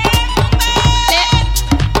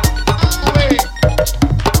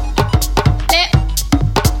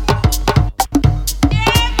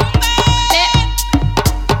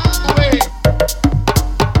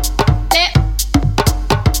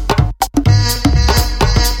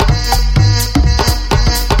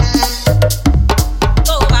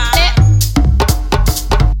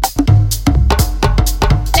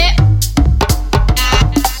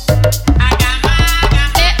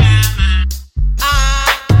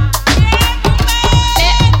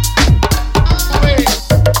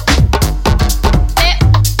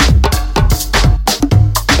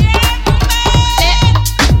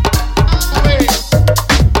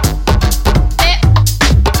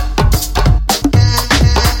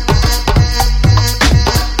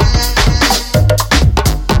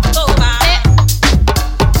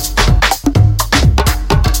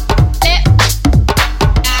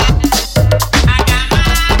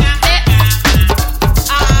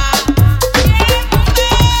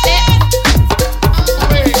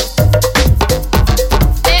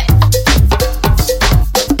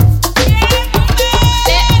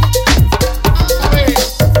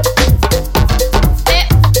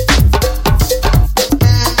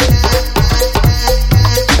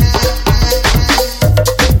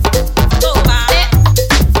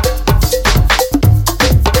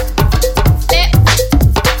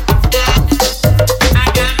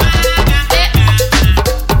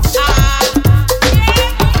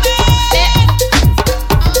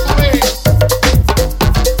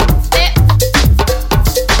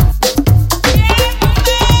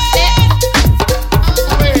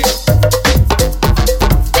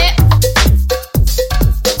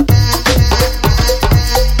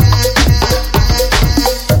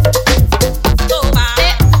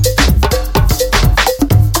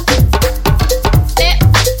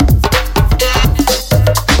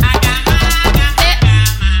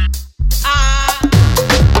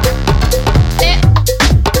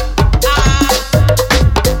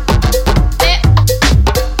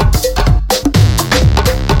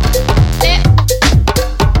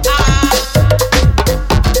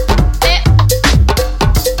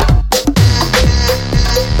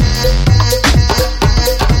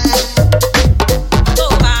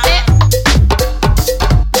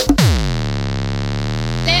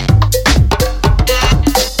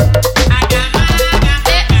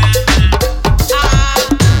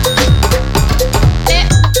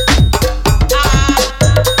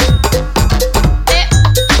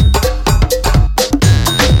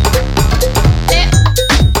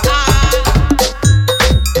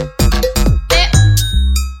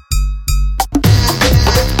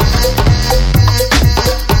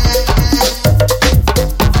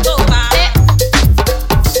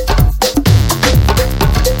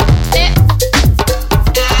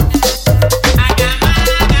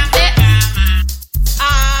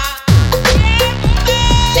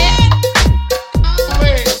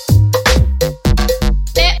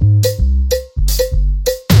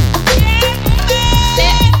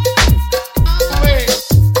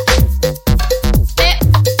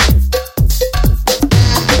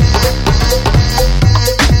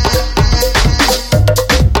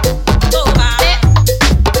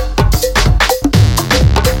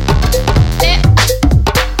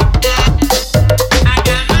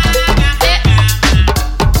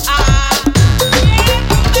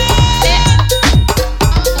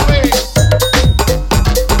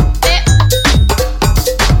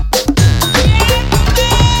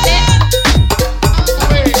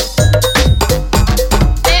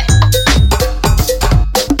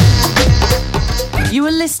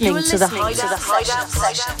 to the Hideout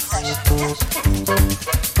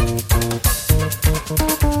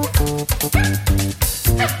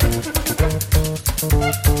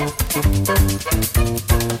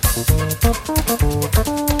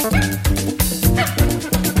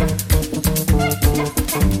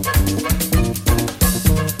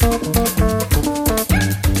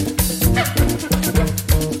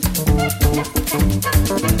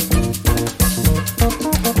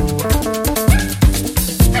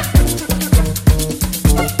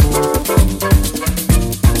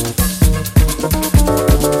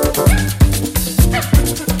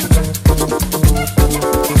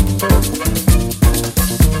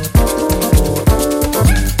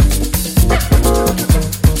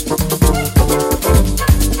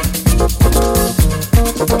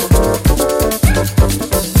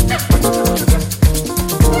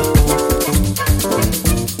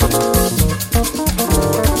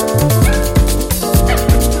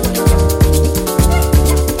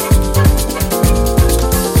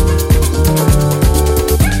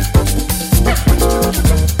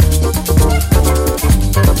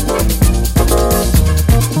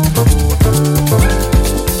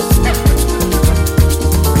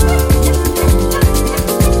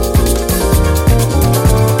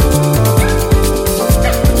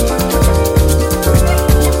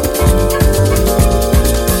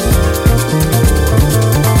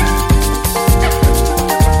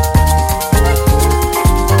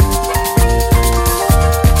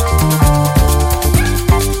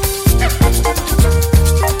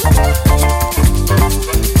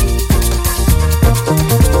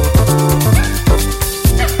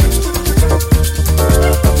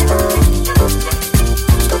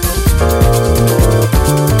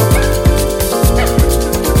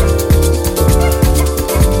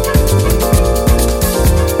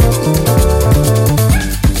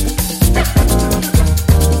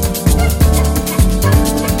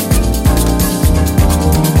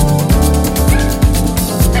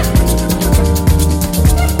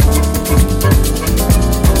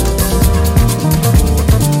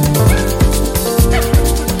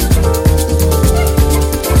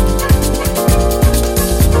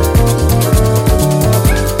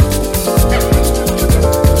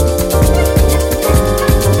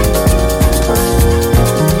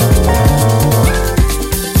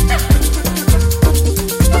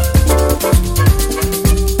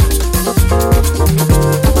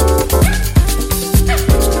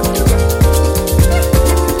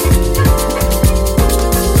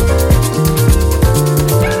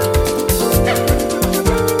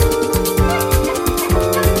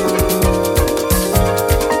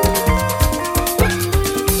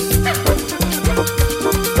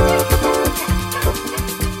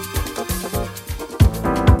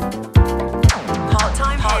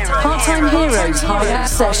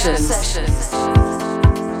Sessions.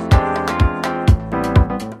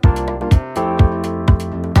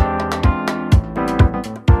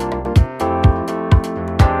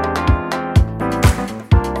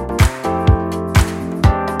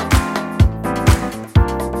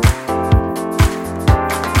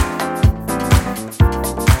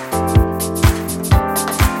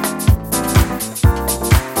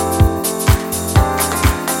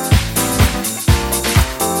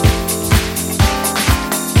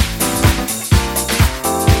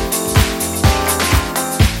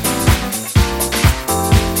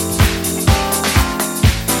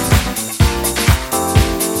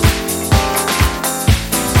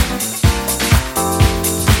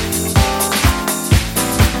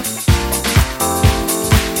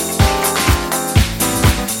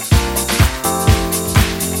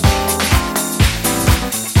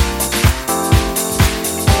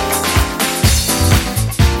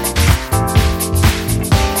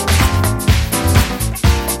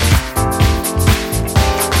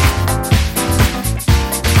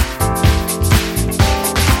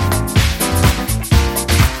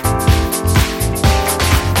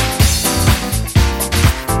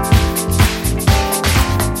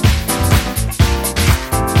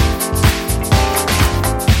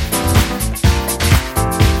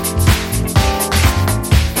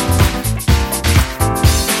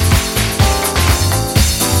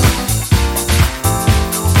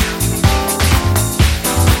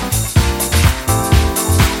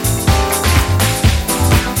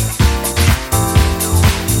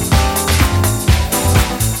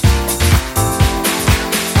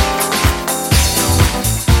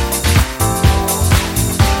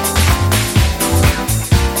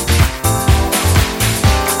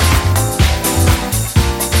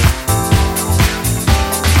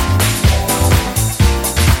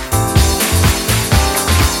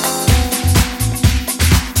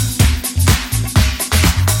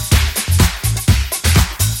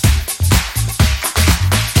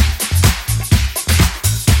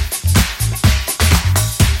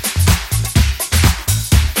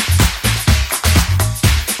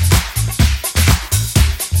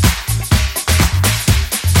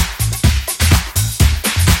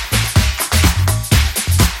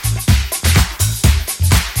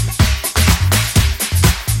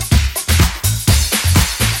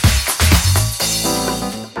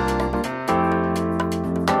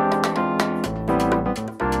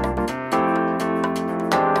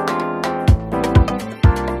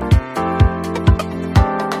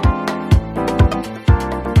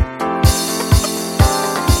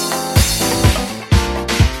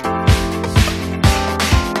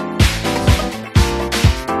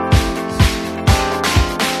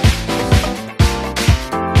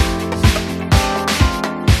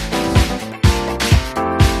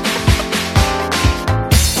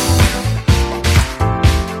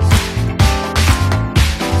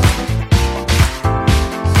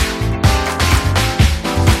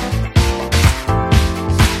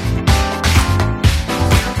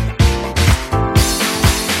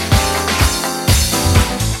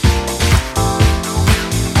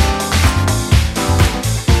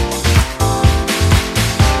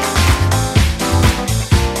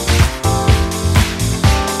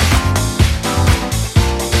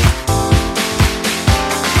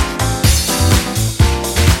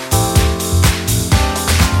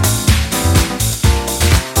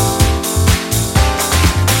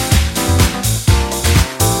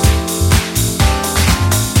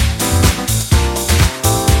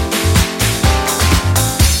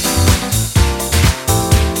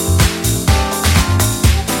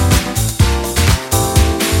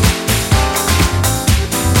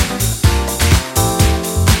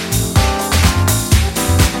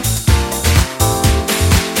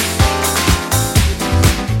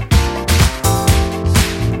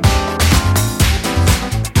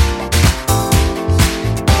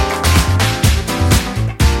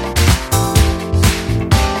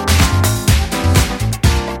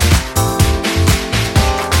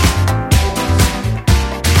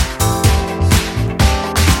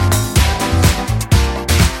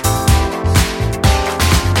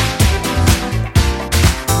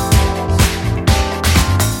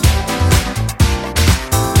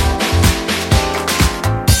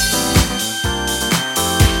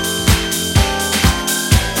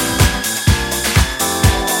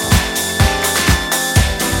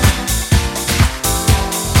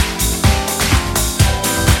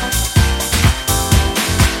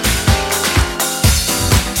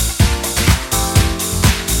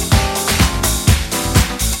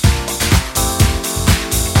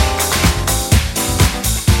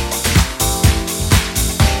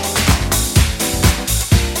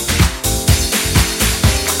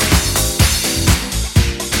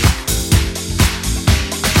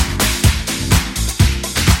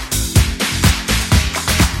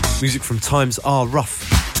 Music from Times Are Rough.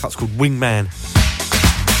 That's called Wingman.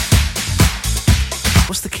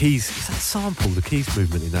 What's the keys? Is that sample? The keys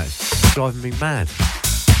movement in that is driving me mad.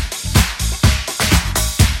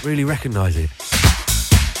 Really recognise it.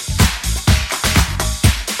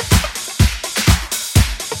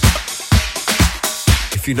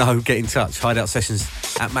 If you know, get in touch.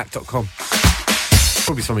 hideoutsessions@mac.com.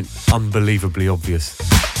 Probably something unbelievably obvious.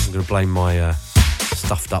 I'm going to blame my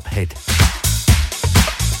stuffed up head.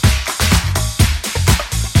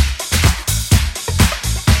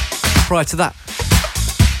 Prior to that,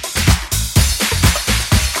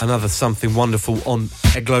 another something wonderful on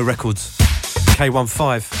Eglo Records,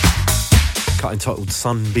 K15, cut entitled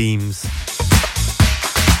Sunbeams.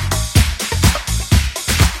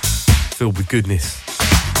 Filled with goodness.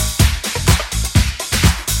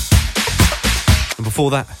 And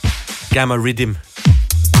before that, Gamma Riddim.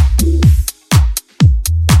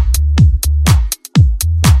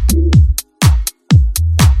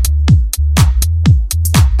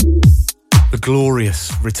 The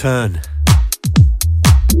Glorious Return.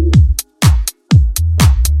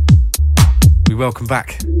 We welcome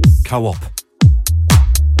back Co-op.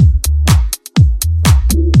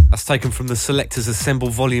 That's taken from the Selectors Assemble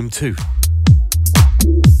Volume 2.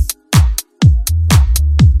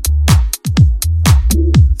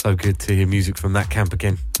 So good to hear music from that camp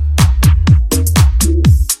again.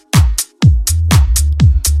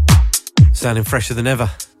 Sounding fresher than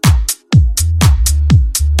ever.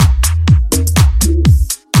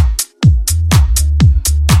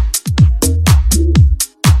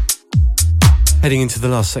 Heading into the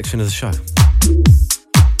last section of the show.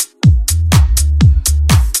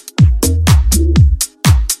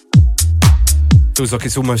 Feels like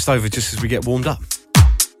it's almost over just as we get warmed up.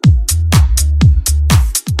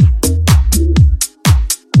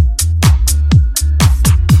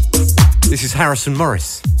 This is Harrison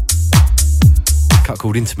Morris. A cut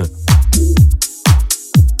called Intimate.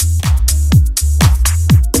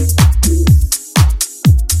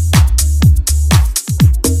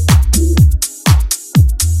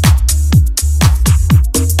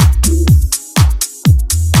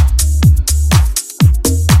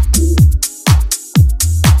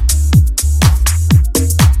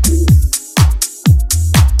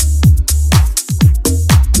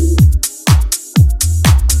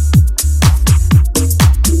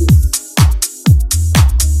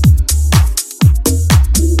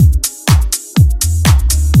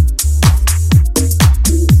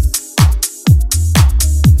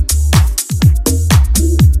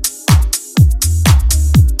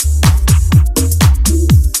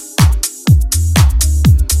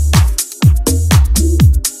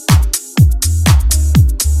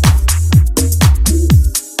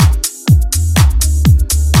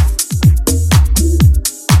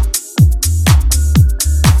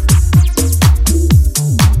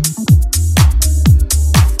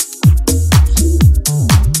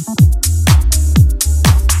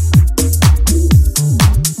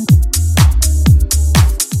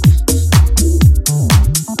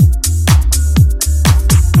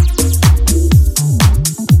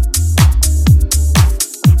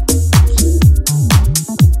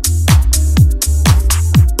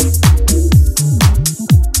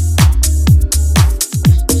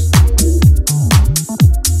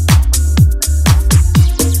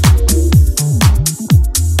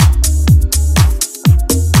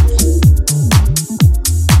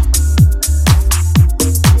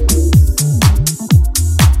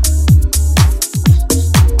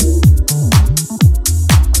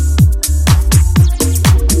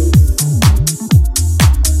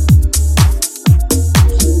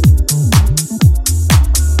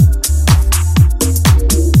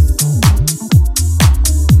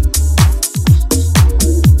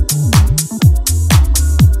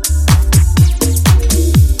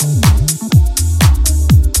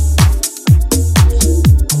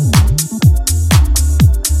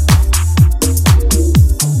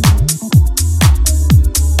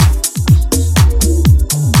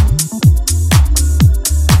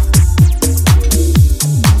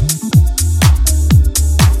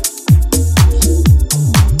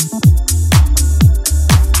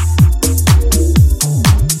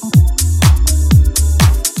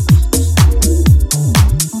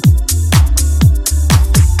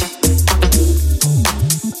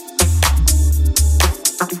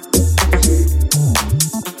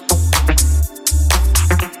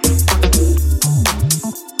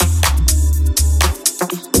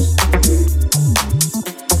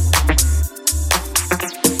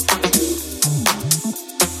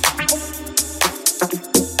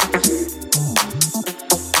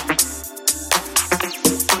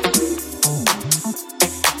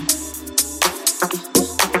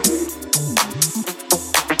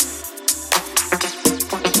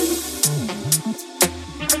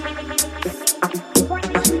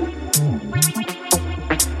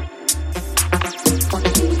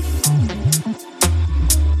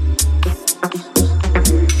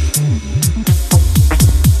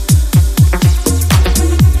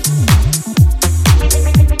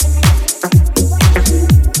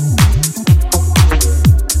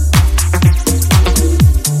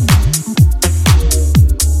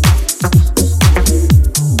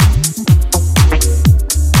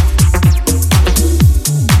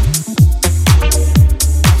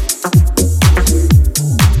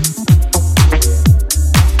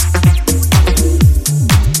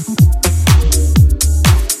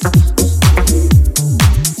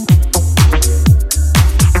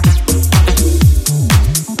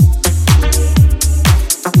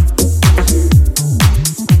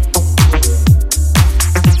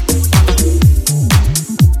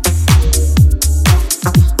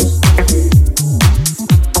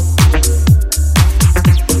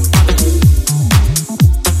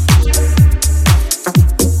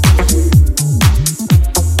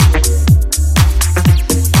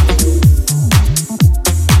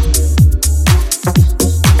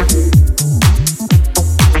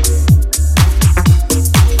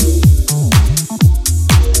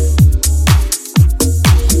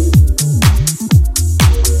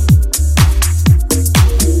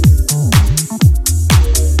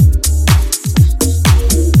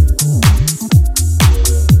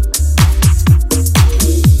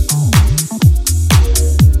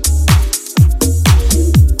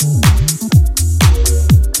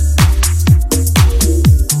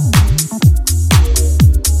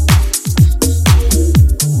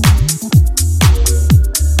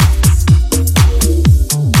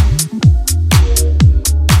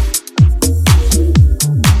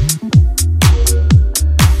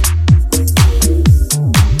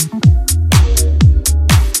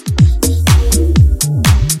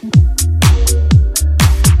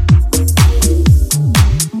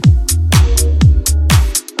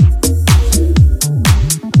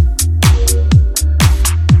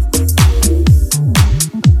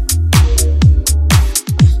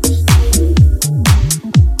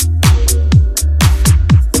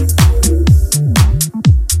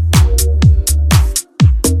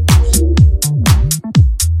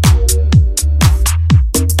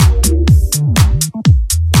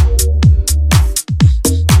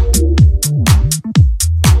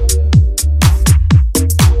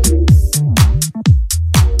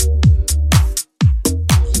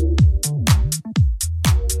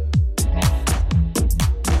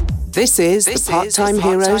 This is the Part-Time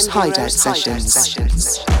Heroes Hideout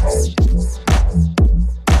Sessions.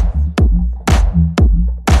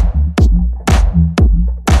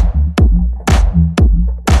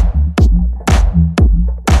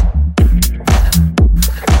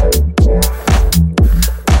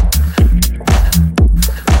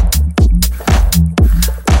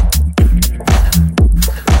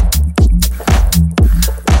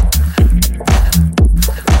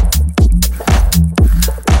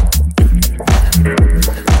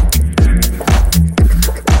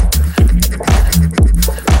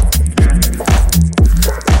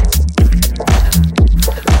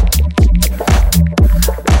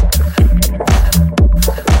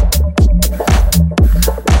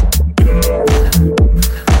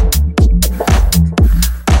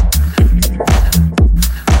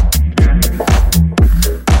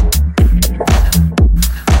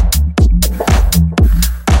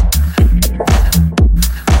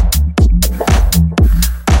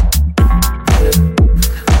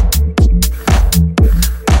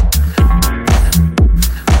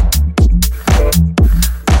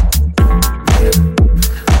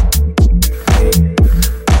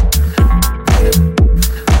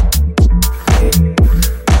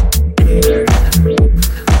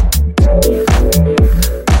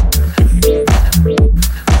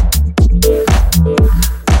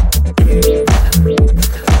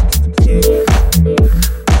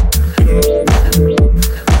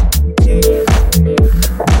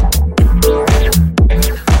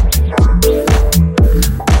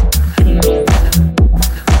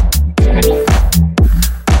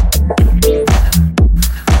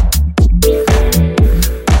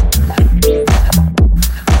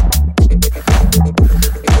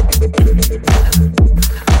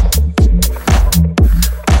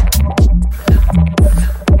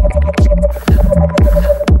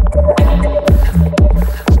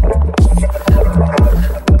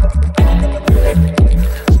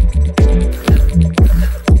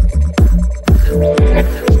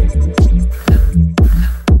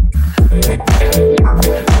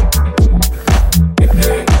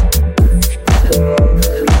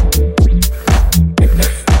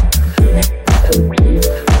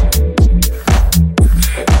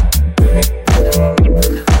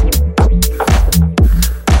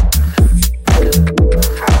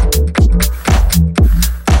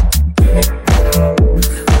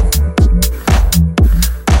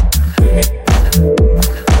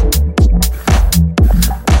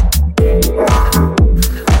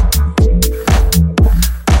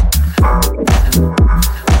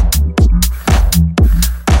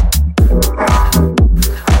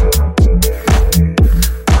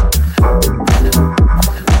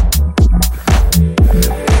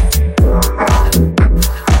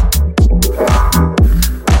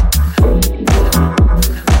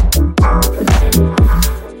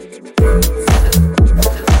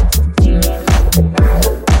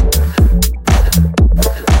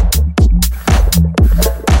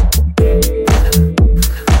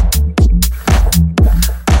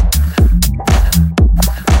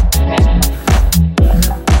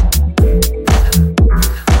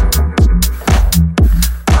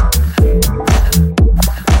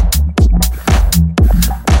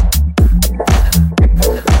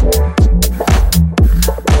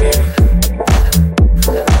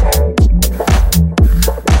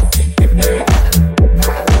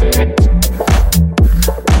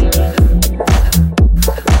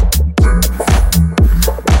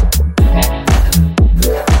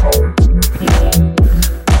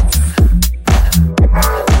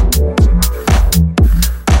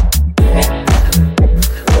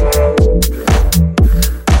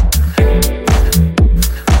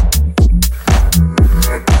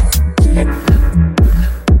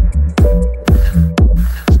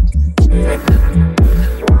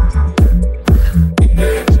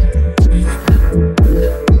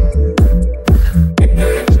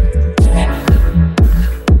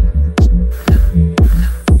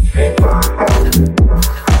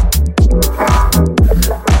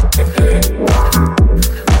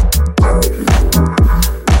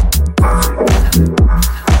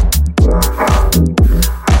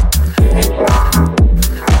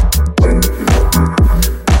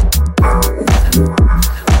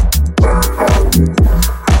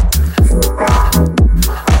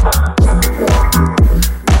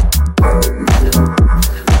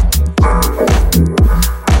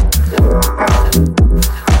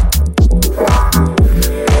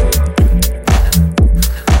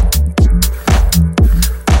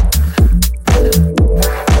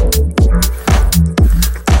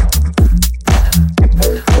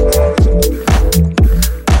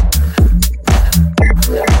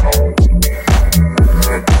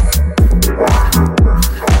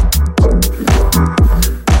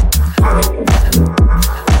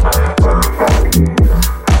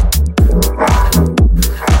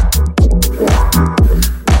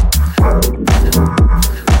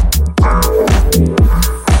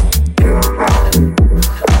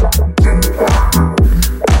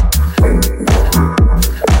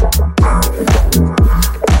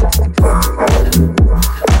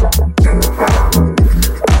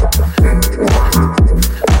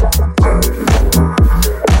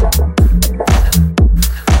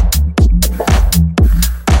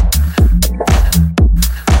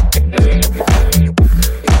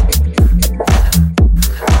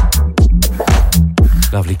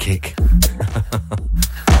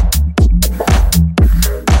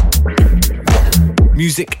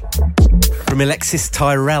 Music from Alexis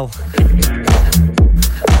Tyrell.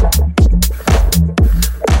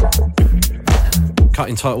 Cut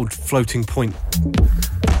entitled Floating Point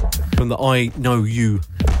from the I Know You,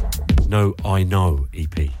 Know I Know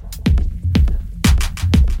EP.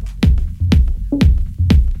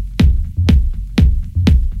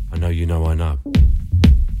 I know you know I know.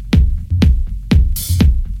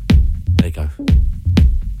 There you go.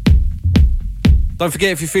 Don't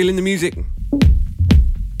forget, if you're feeling the music,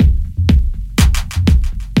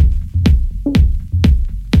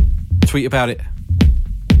 tweet about it.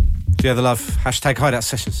 Share the love. Hashtag Hideout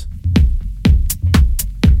Sessions.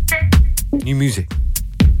 New music.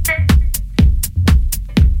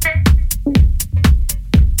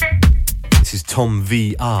 This is Tom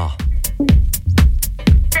VR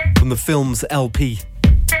from the film's LP.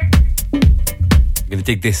 You're gonna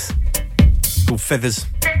dig this. It's called Feathers.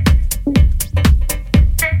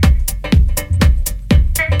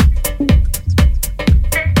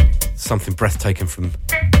 Something breathtaking from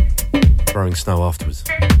throwing snow afterwards.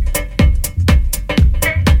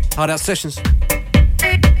 Hideout Sessions.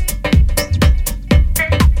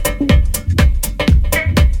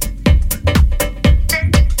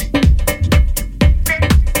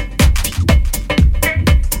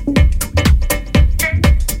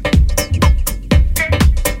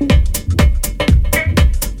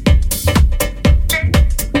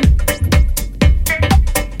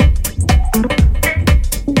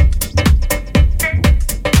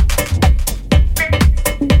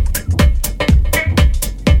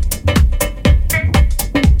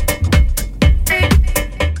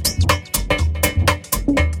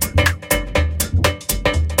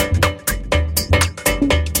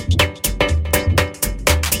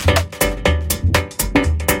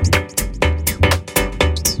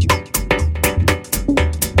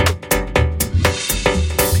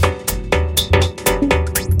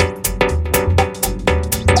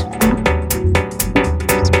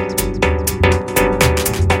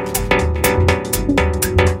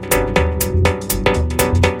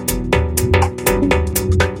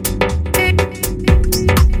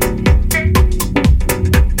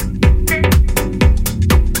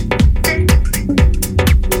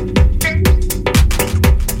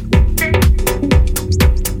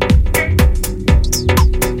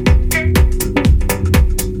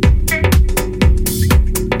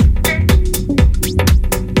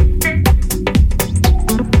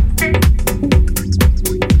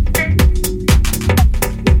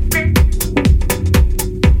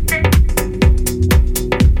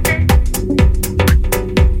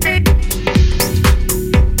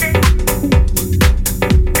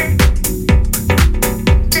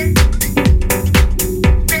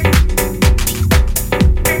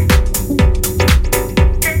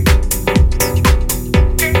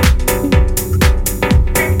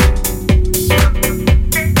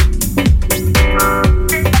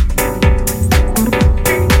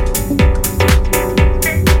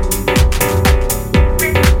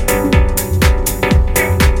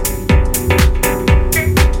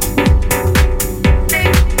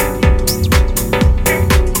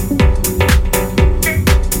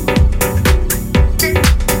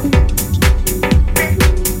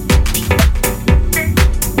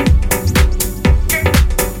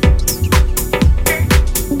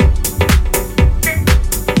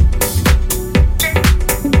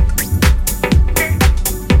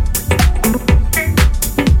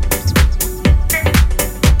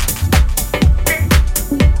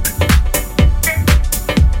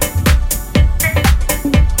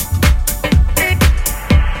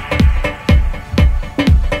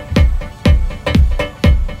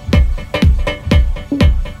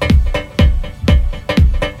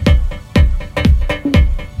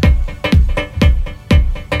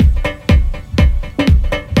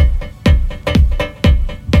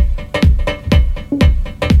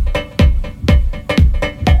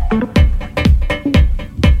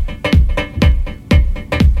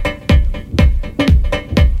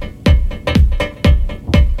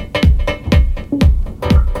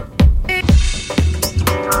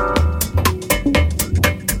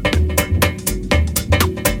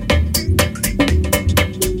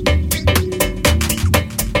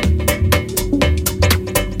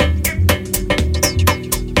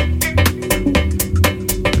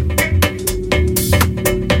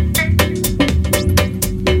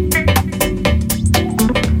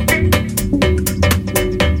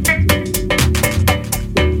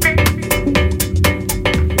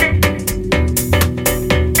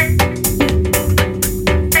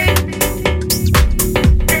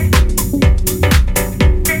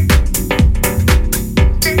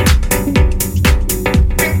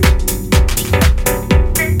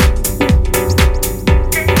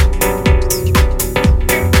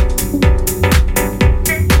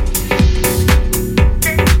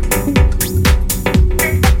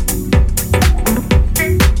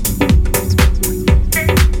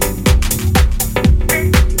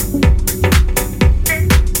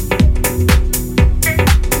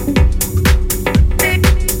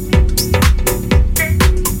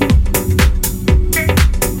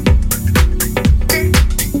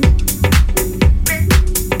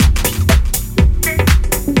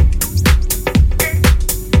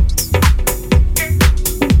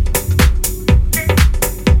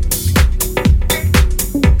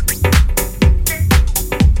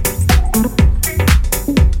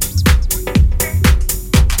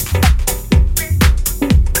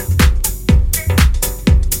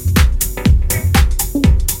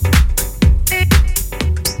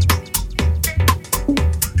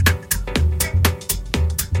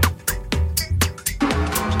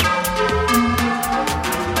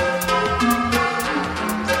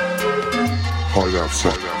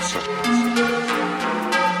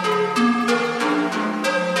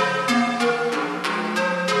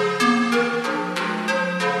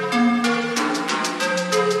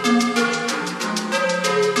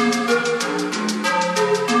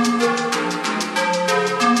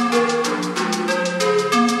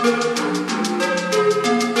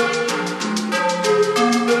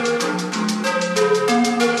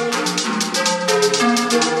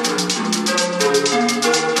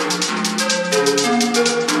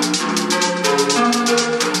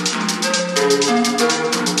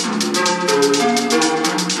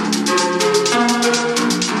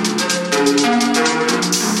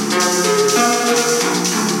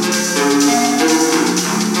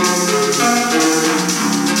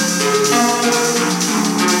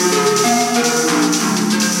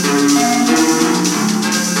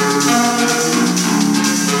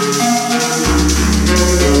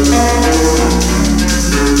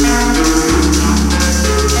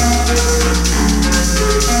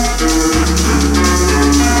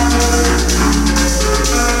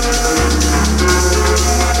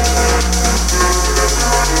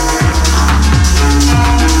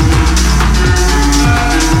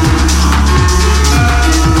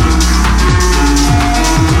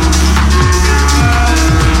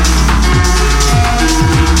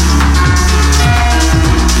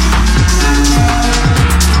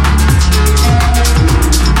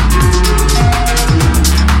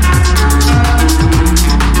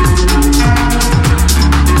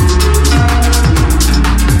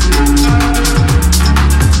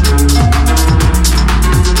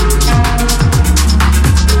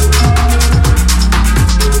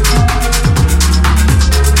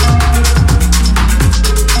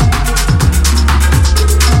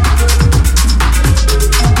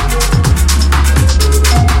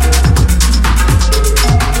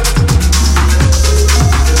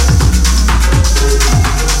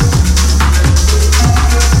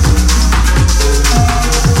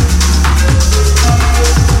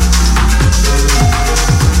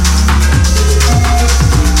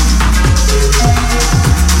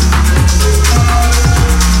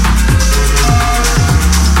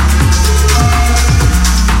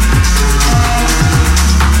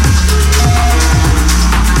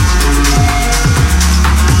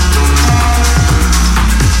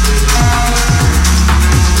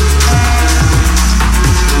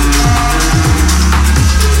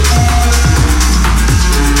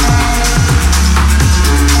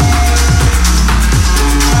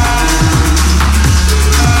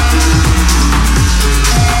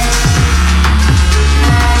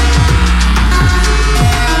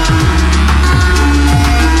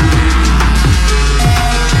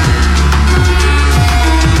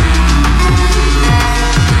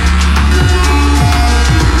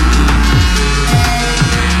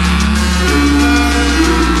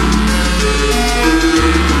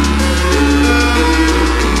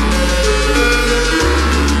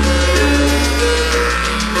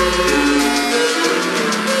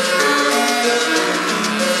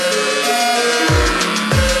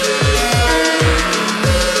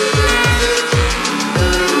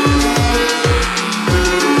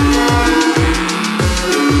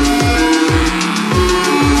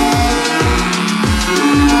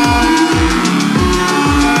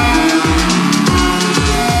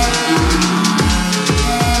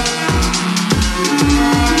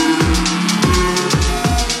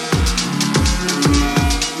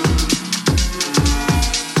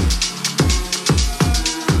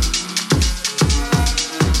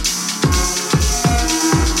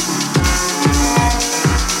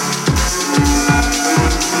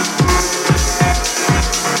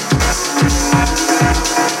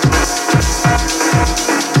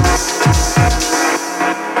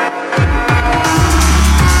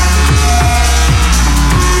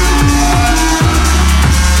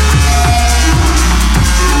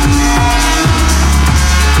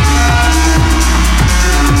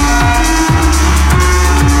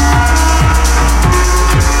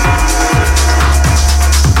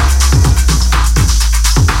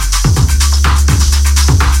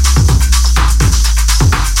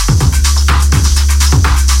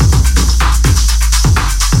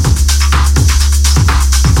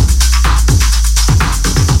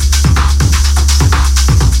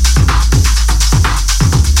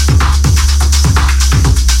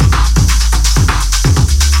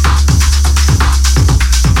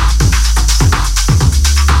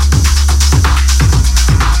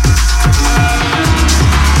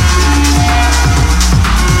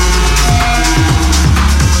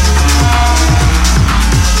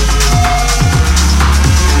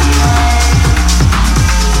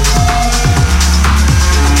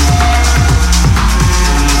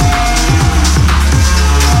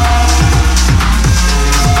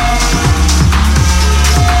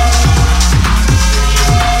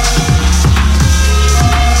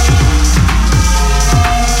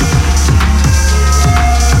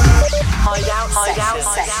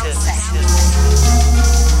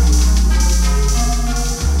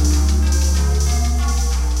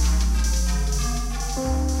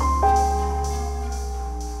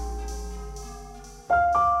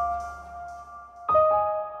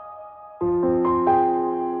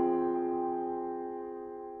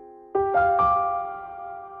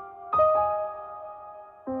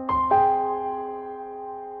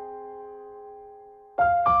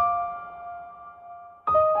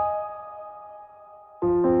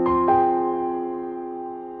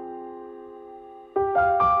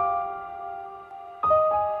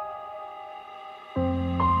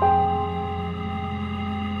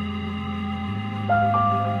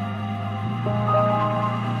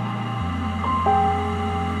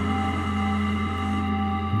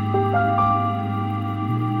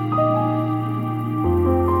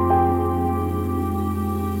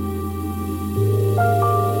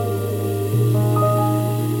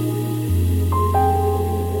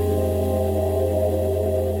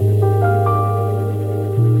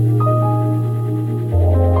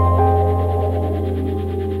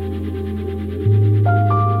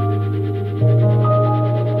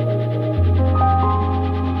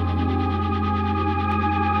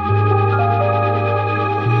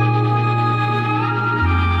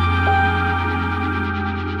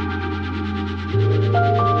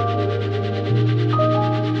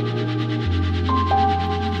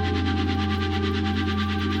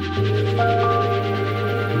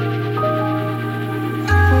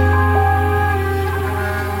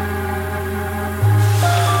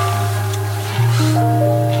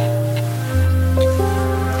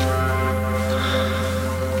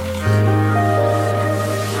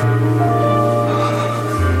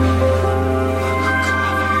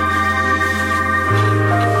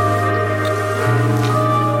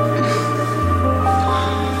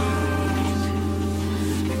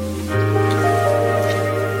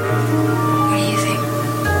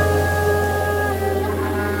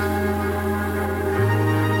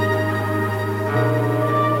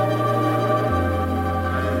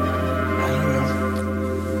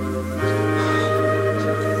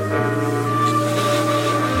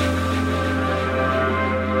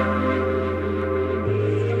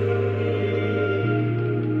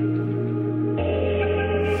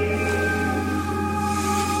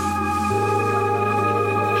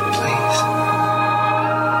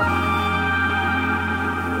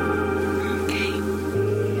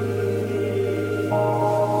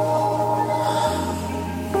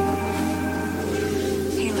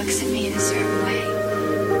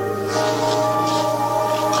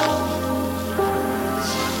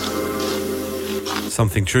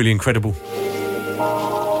 Something truly incredible.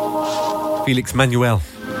 Felix Manuel,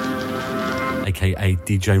 aka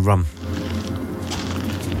DJ Rum.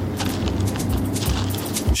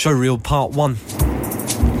 Showreel Part 1.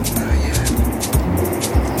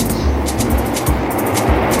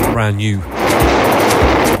 Brand new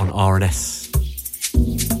on R&S.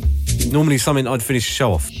 Normally something I'd finish the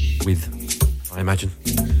show off with, I imagine.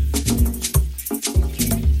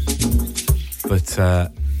 But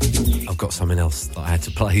I've got something else that I had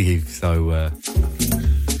to play you, so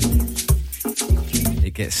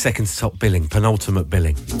it gets second to top billing, penultimate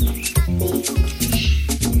billing.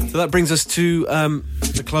 So that brings us to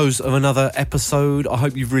the close of another episode. I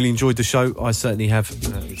hope you've really enjoyed the show. I certainly have.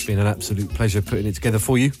 It's been an absolute pleasure putting it together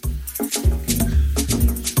for you.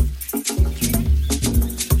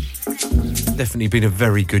 Definitely been a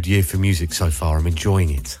very good year for music so far. I'm enjoying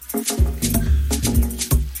it.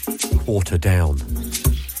 Quarter down.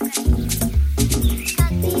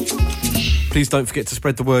 Please don't forget to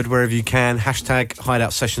spread the word wherever you can. Hashtag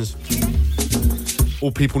Hideout Sessions.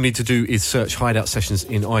 All people need to do is search Hideout Sessions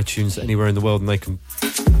in iTunes anywhere in the world and they can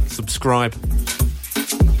subscribe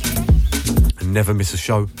and never miss a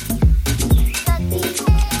show.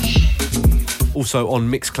 Also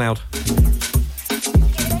on Mixcloud.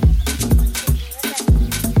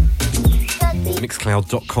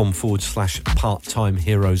 Mixcloud.com/part-time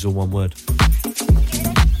heroes, all one word.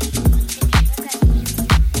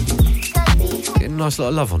 Getting a nice lot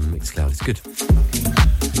of love on Mixcloud, it's good.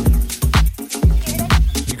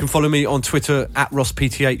 You can follow me on Twitter at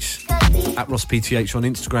RossPTH, at RossPTH on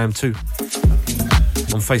Instagram too.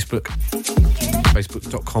 On Facebook,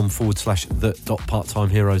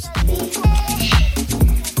 facebook.com/the.part-time-heroes.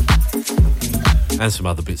 And some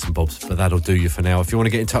other bits and bobs, but that'll do you for now. If you want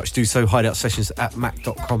to get in touch, do so. Hideout Sessions at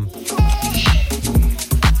mac.com.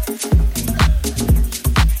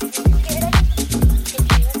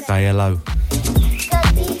 Say hello.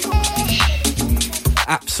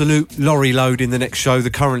 Absolute lorry load in the next show.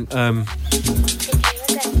 The current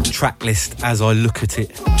track list, as I look at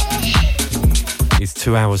it, is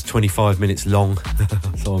 2 hours 25 minutes long.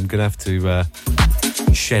 So I'm gonna have to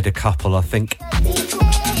shed a couple, I think.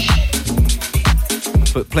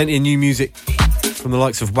 But plenty of new music from the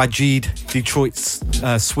likes of Wajid, Detroit's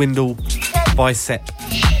Swindle, Bicep,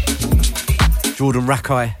 Jordan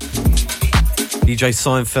Rakai, DJ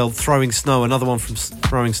Seinfeld, Throwing Snow, another one from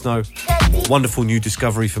Throwing Snow. Wonderful new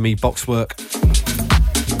discovery for me, Boxwork.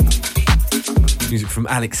 Music from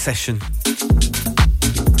Alex Session.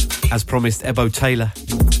 As promised, Ebo Taylor.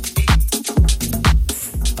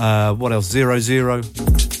 What else? 00.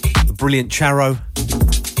 The Brilliant Charo.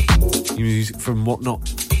 New music from Whatnot.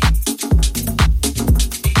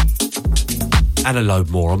 And a load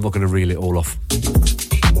more. I'm not going to reel it all off.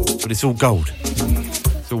 But it's all gold.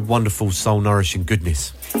 It's all wonderful, soul-nourishing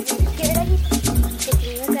goodness.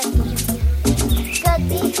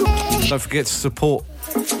 Don't forget to support.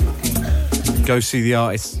 Go see the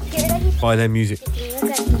artists. Buy their music.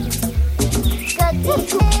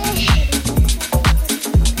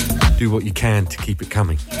 Do what you can to keep it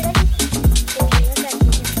coming.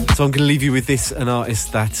 So I'm going to leave you with this, an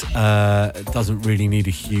artist that doesn't really need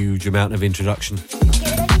a huge amount of introduction.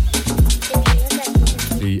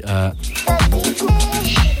 The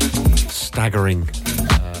staggering,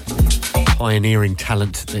 pioneering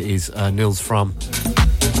talent that is Nils Fram.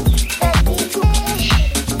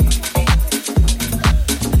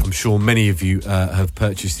 I'm sure many of you have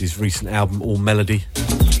purchased his recent album, All Melody.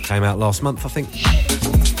 Came out last month, I think.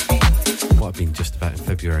 Might have been just about in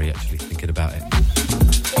February, actually, thinking about it.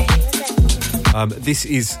 This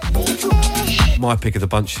is my pick of the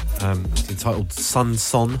bunch. It's entitled Sun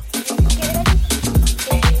Son.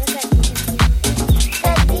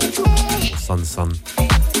 Sun Son.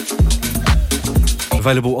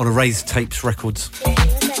 Available on Erased Tapes Records.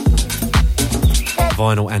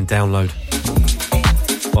 Vinyl and download.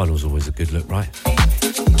 Vinyl's always a good look, right?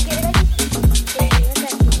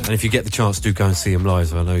 And if you get the chance, do go and see him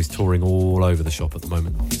live. I know he's touring all over the shop at the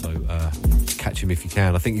moment. So catch him if you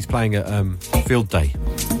can. I think he's playing at Field Day,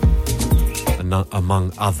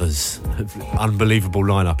 among others. Unbelievable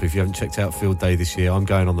lineup. If you haven't checked out Field Day this year, I'm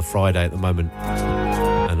going on the Friday at the moment,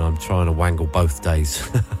 and I'm trying to wangle both days.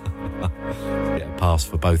 Get a pass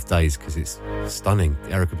for both days because it's stunning.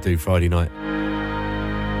 Eric Abdu Friday night.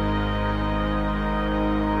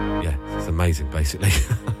 Yeah, it's amazing, basically.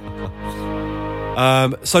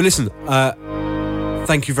 So listen,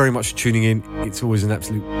 thank you very much for tuning in. It's always an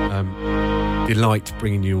absolute delight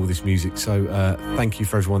bringing you all this music. So thank you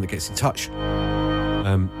for everyone that gets in touch.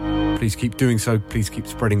 Please keep doing so. Please keep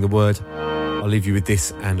spreading the word. I'll leave you with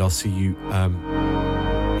this, and I'll see you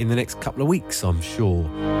in the next couple of weeks, I'm sure.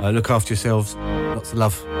 Look after yourselves. Lots of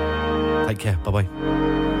love. Take care. Bye-bye.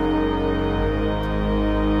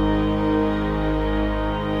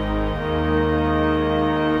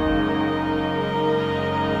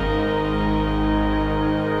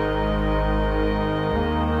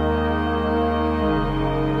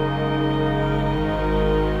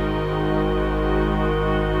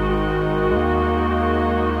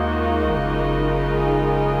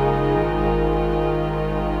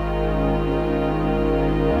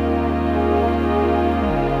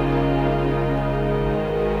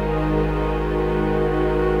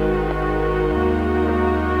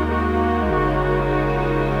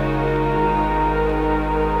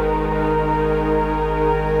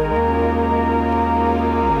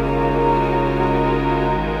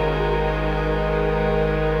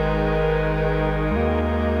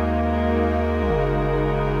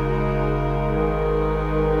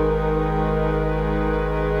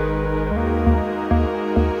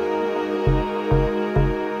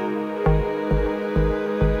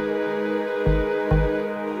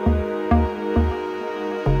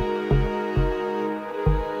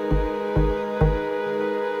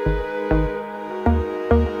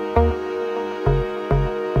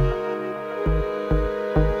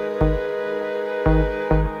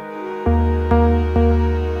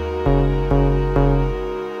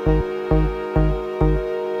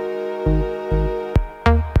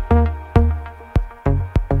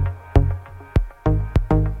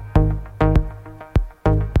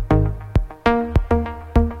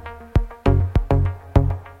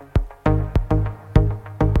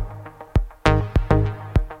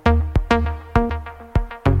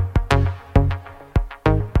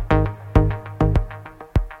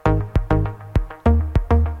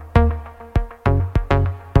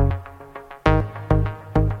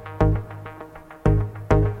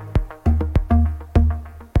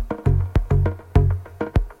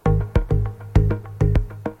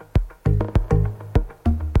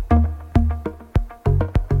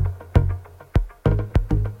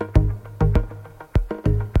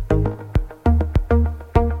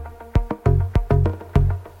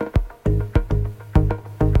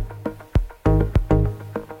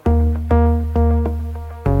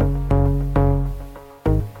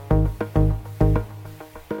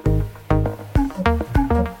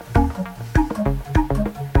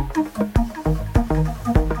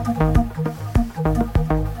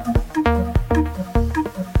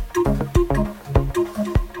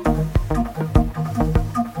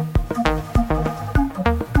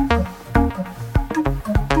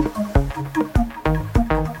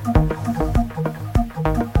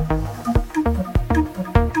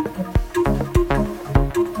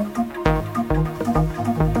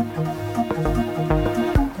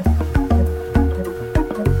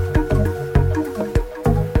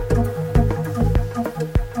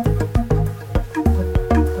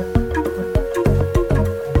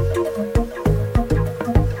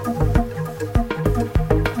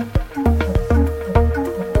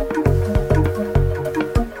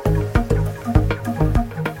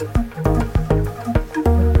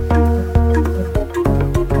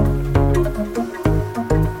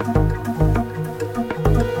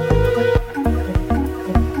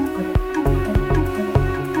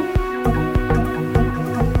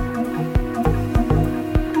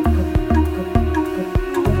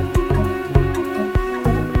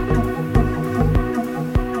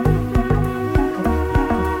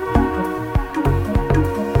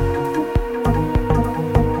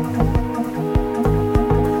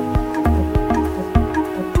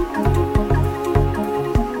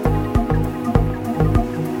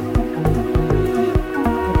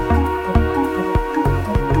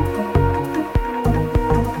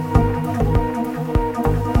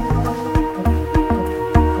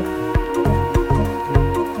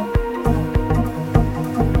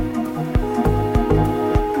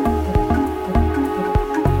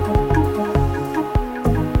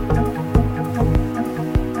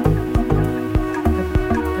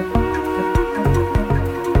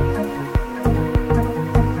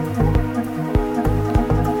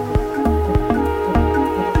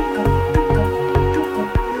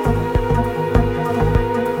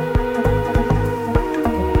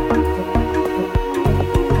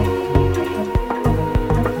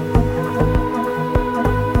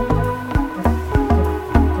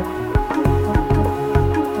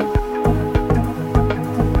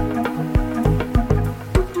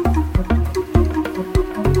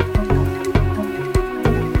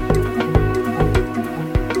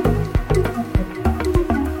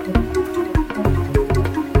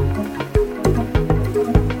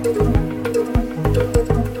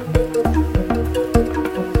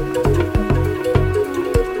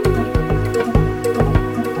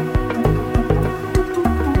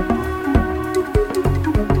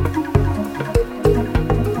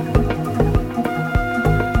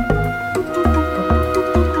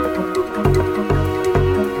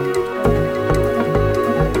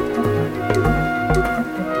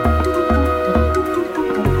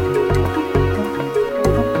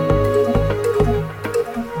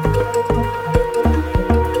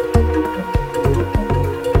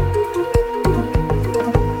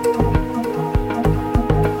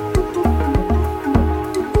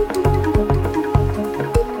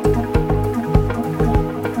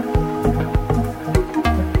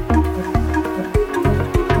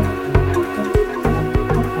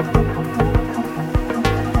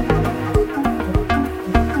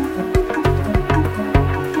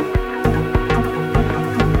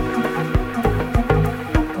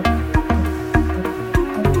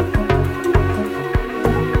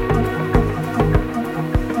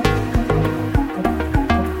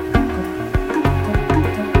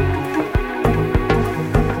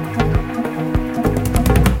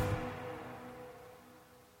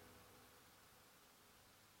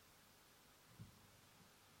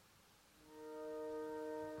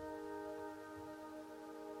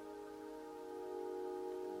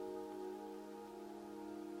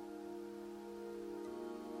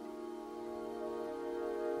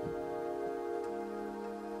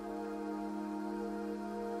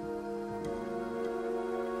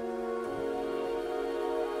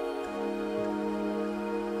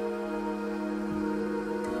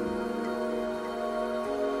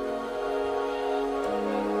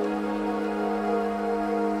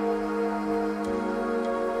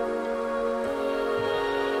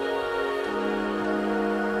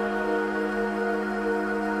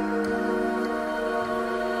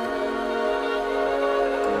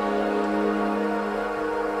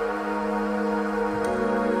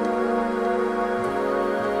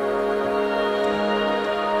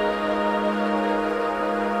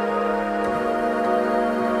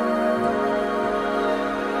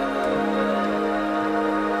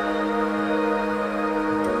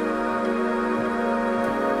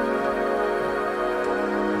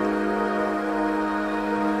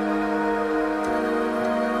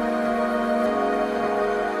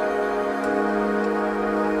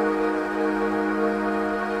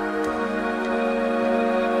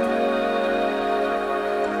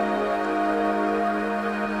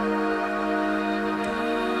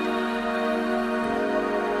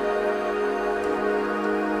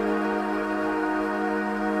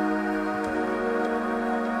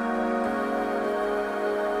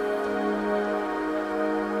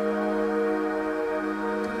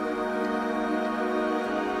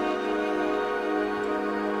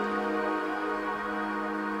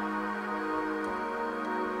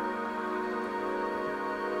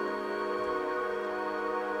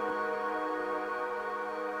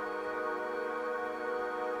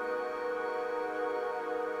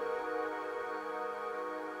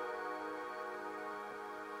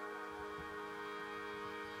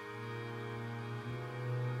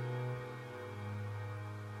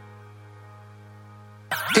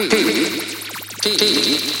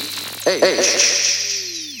 H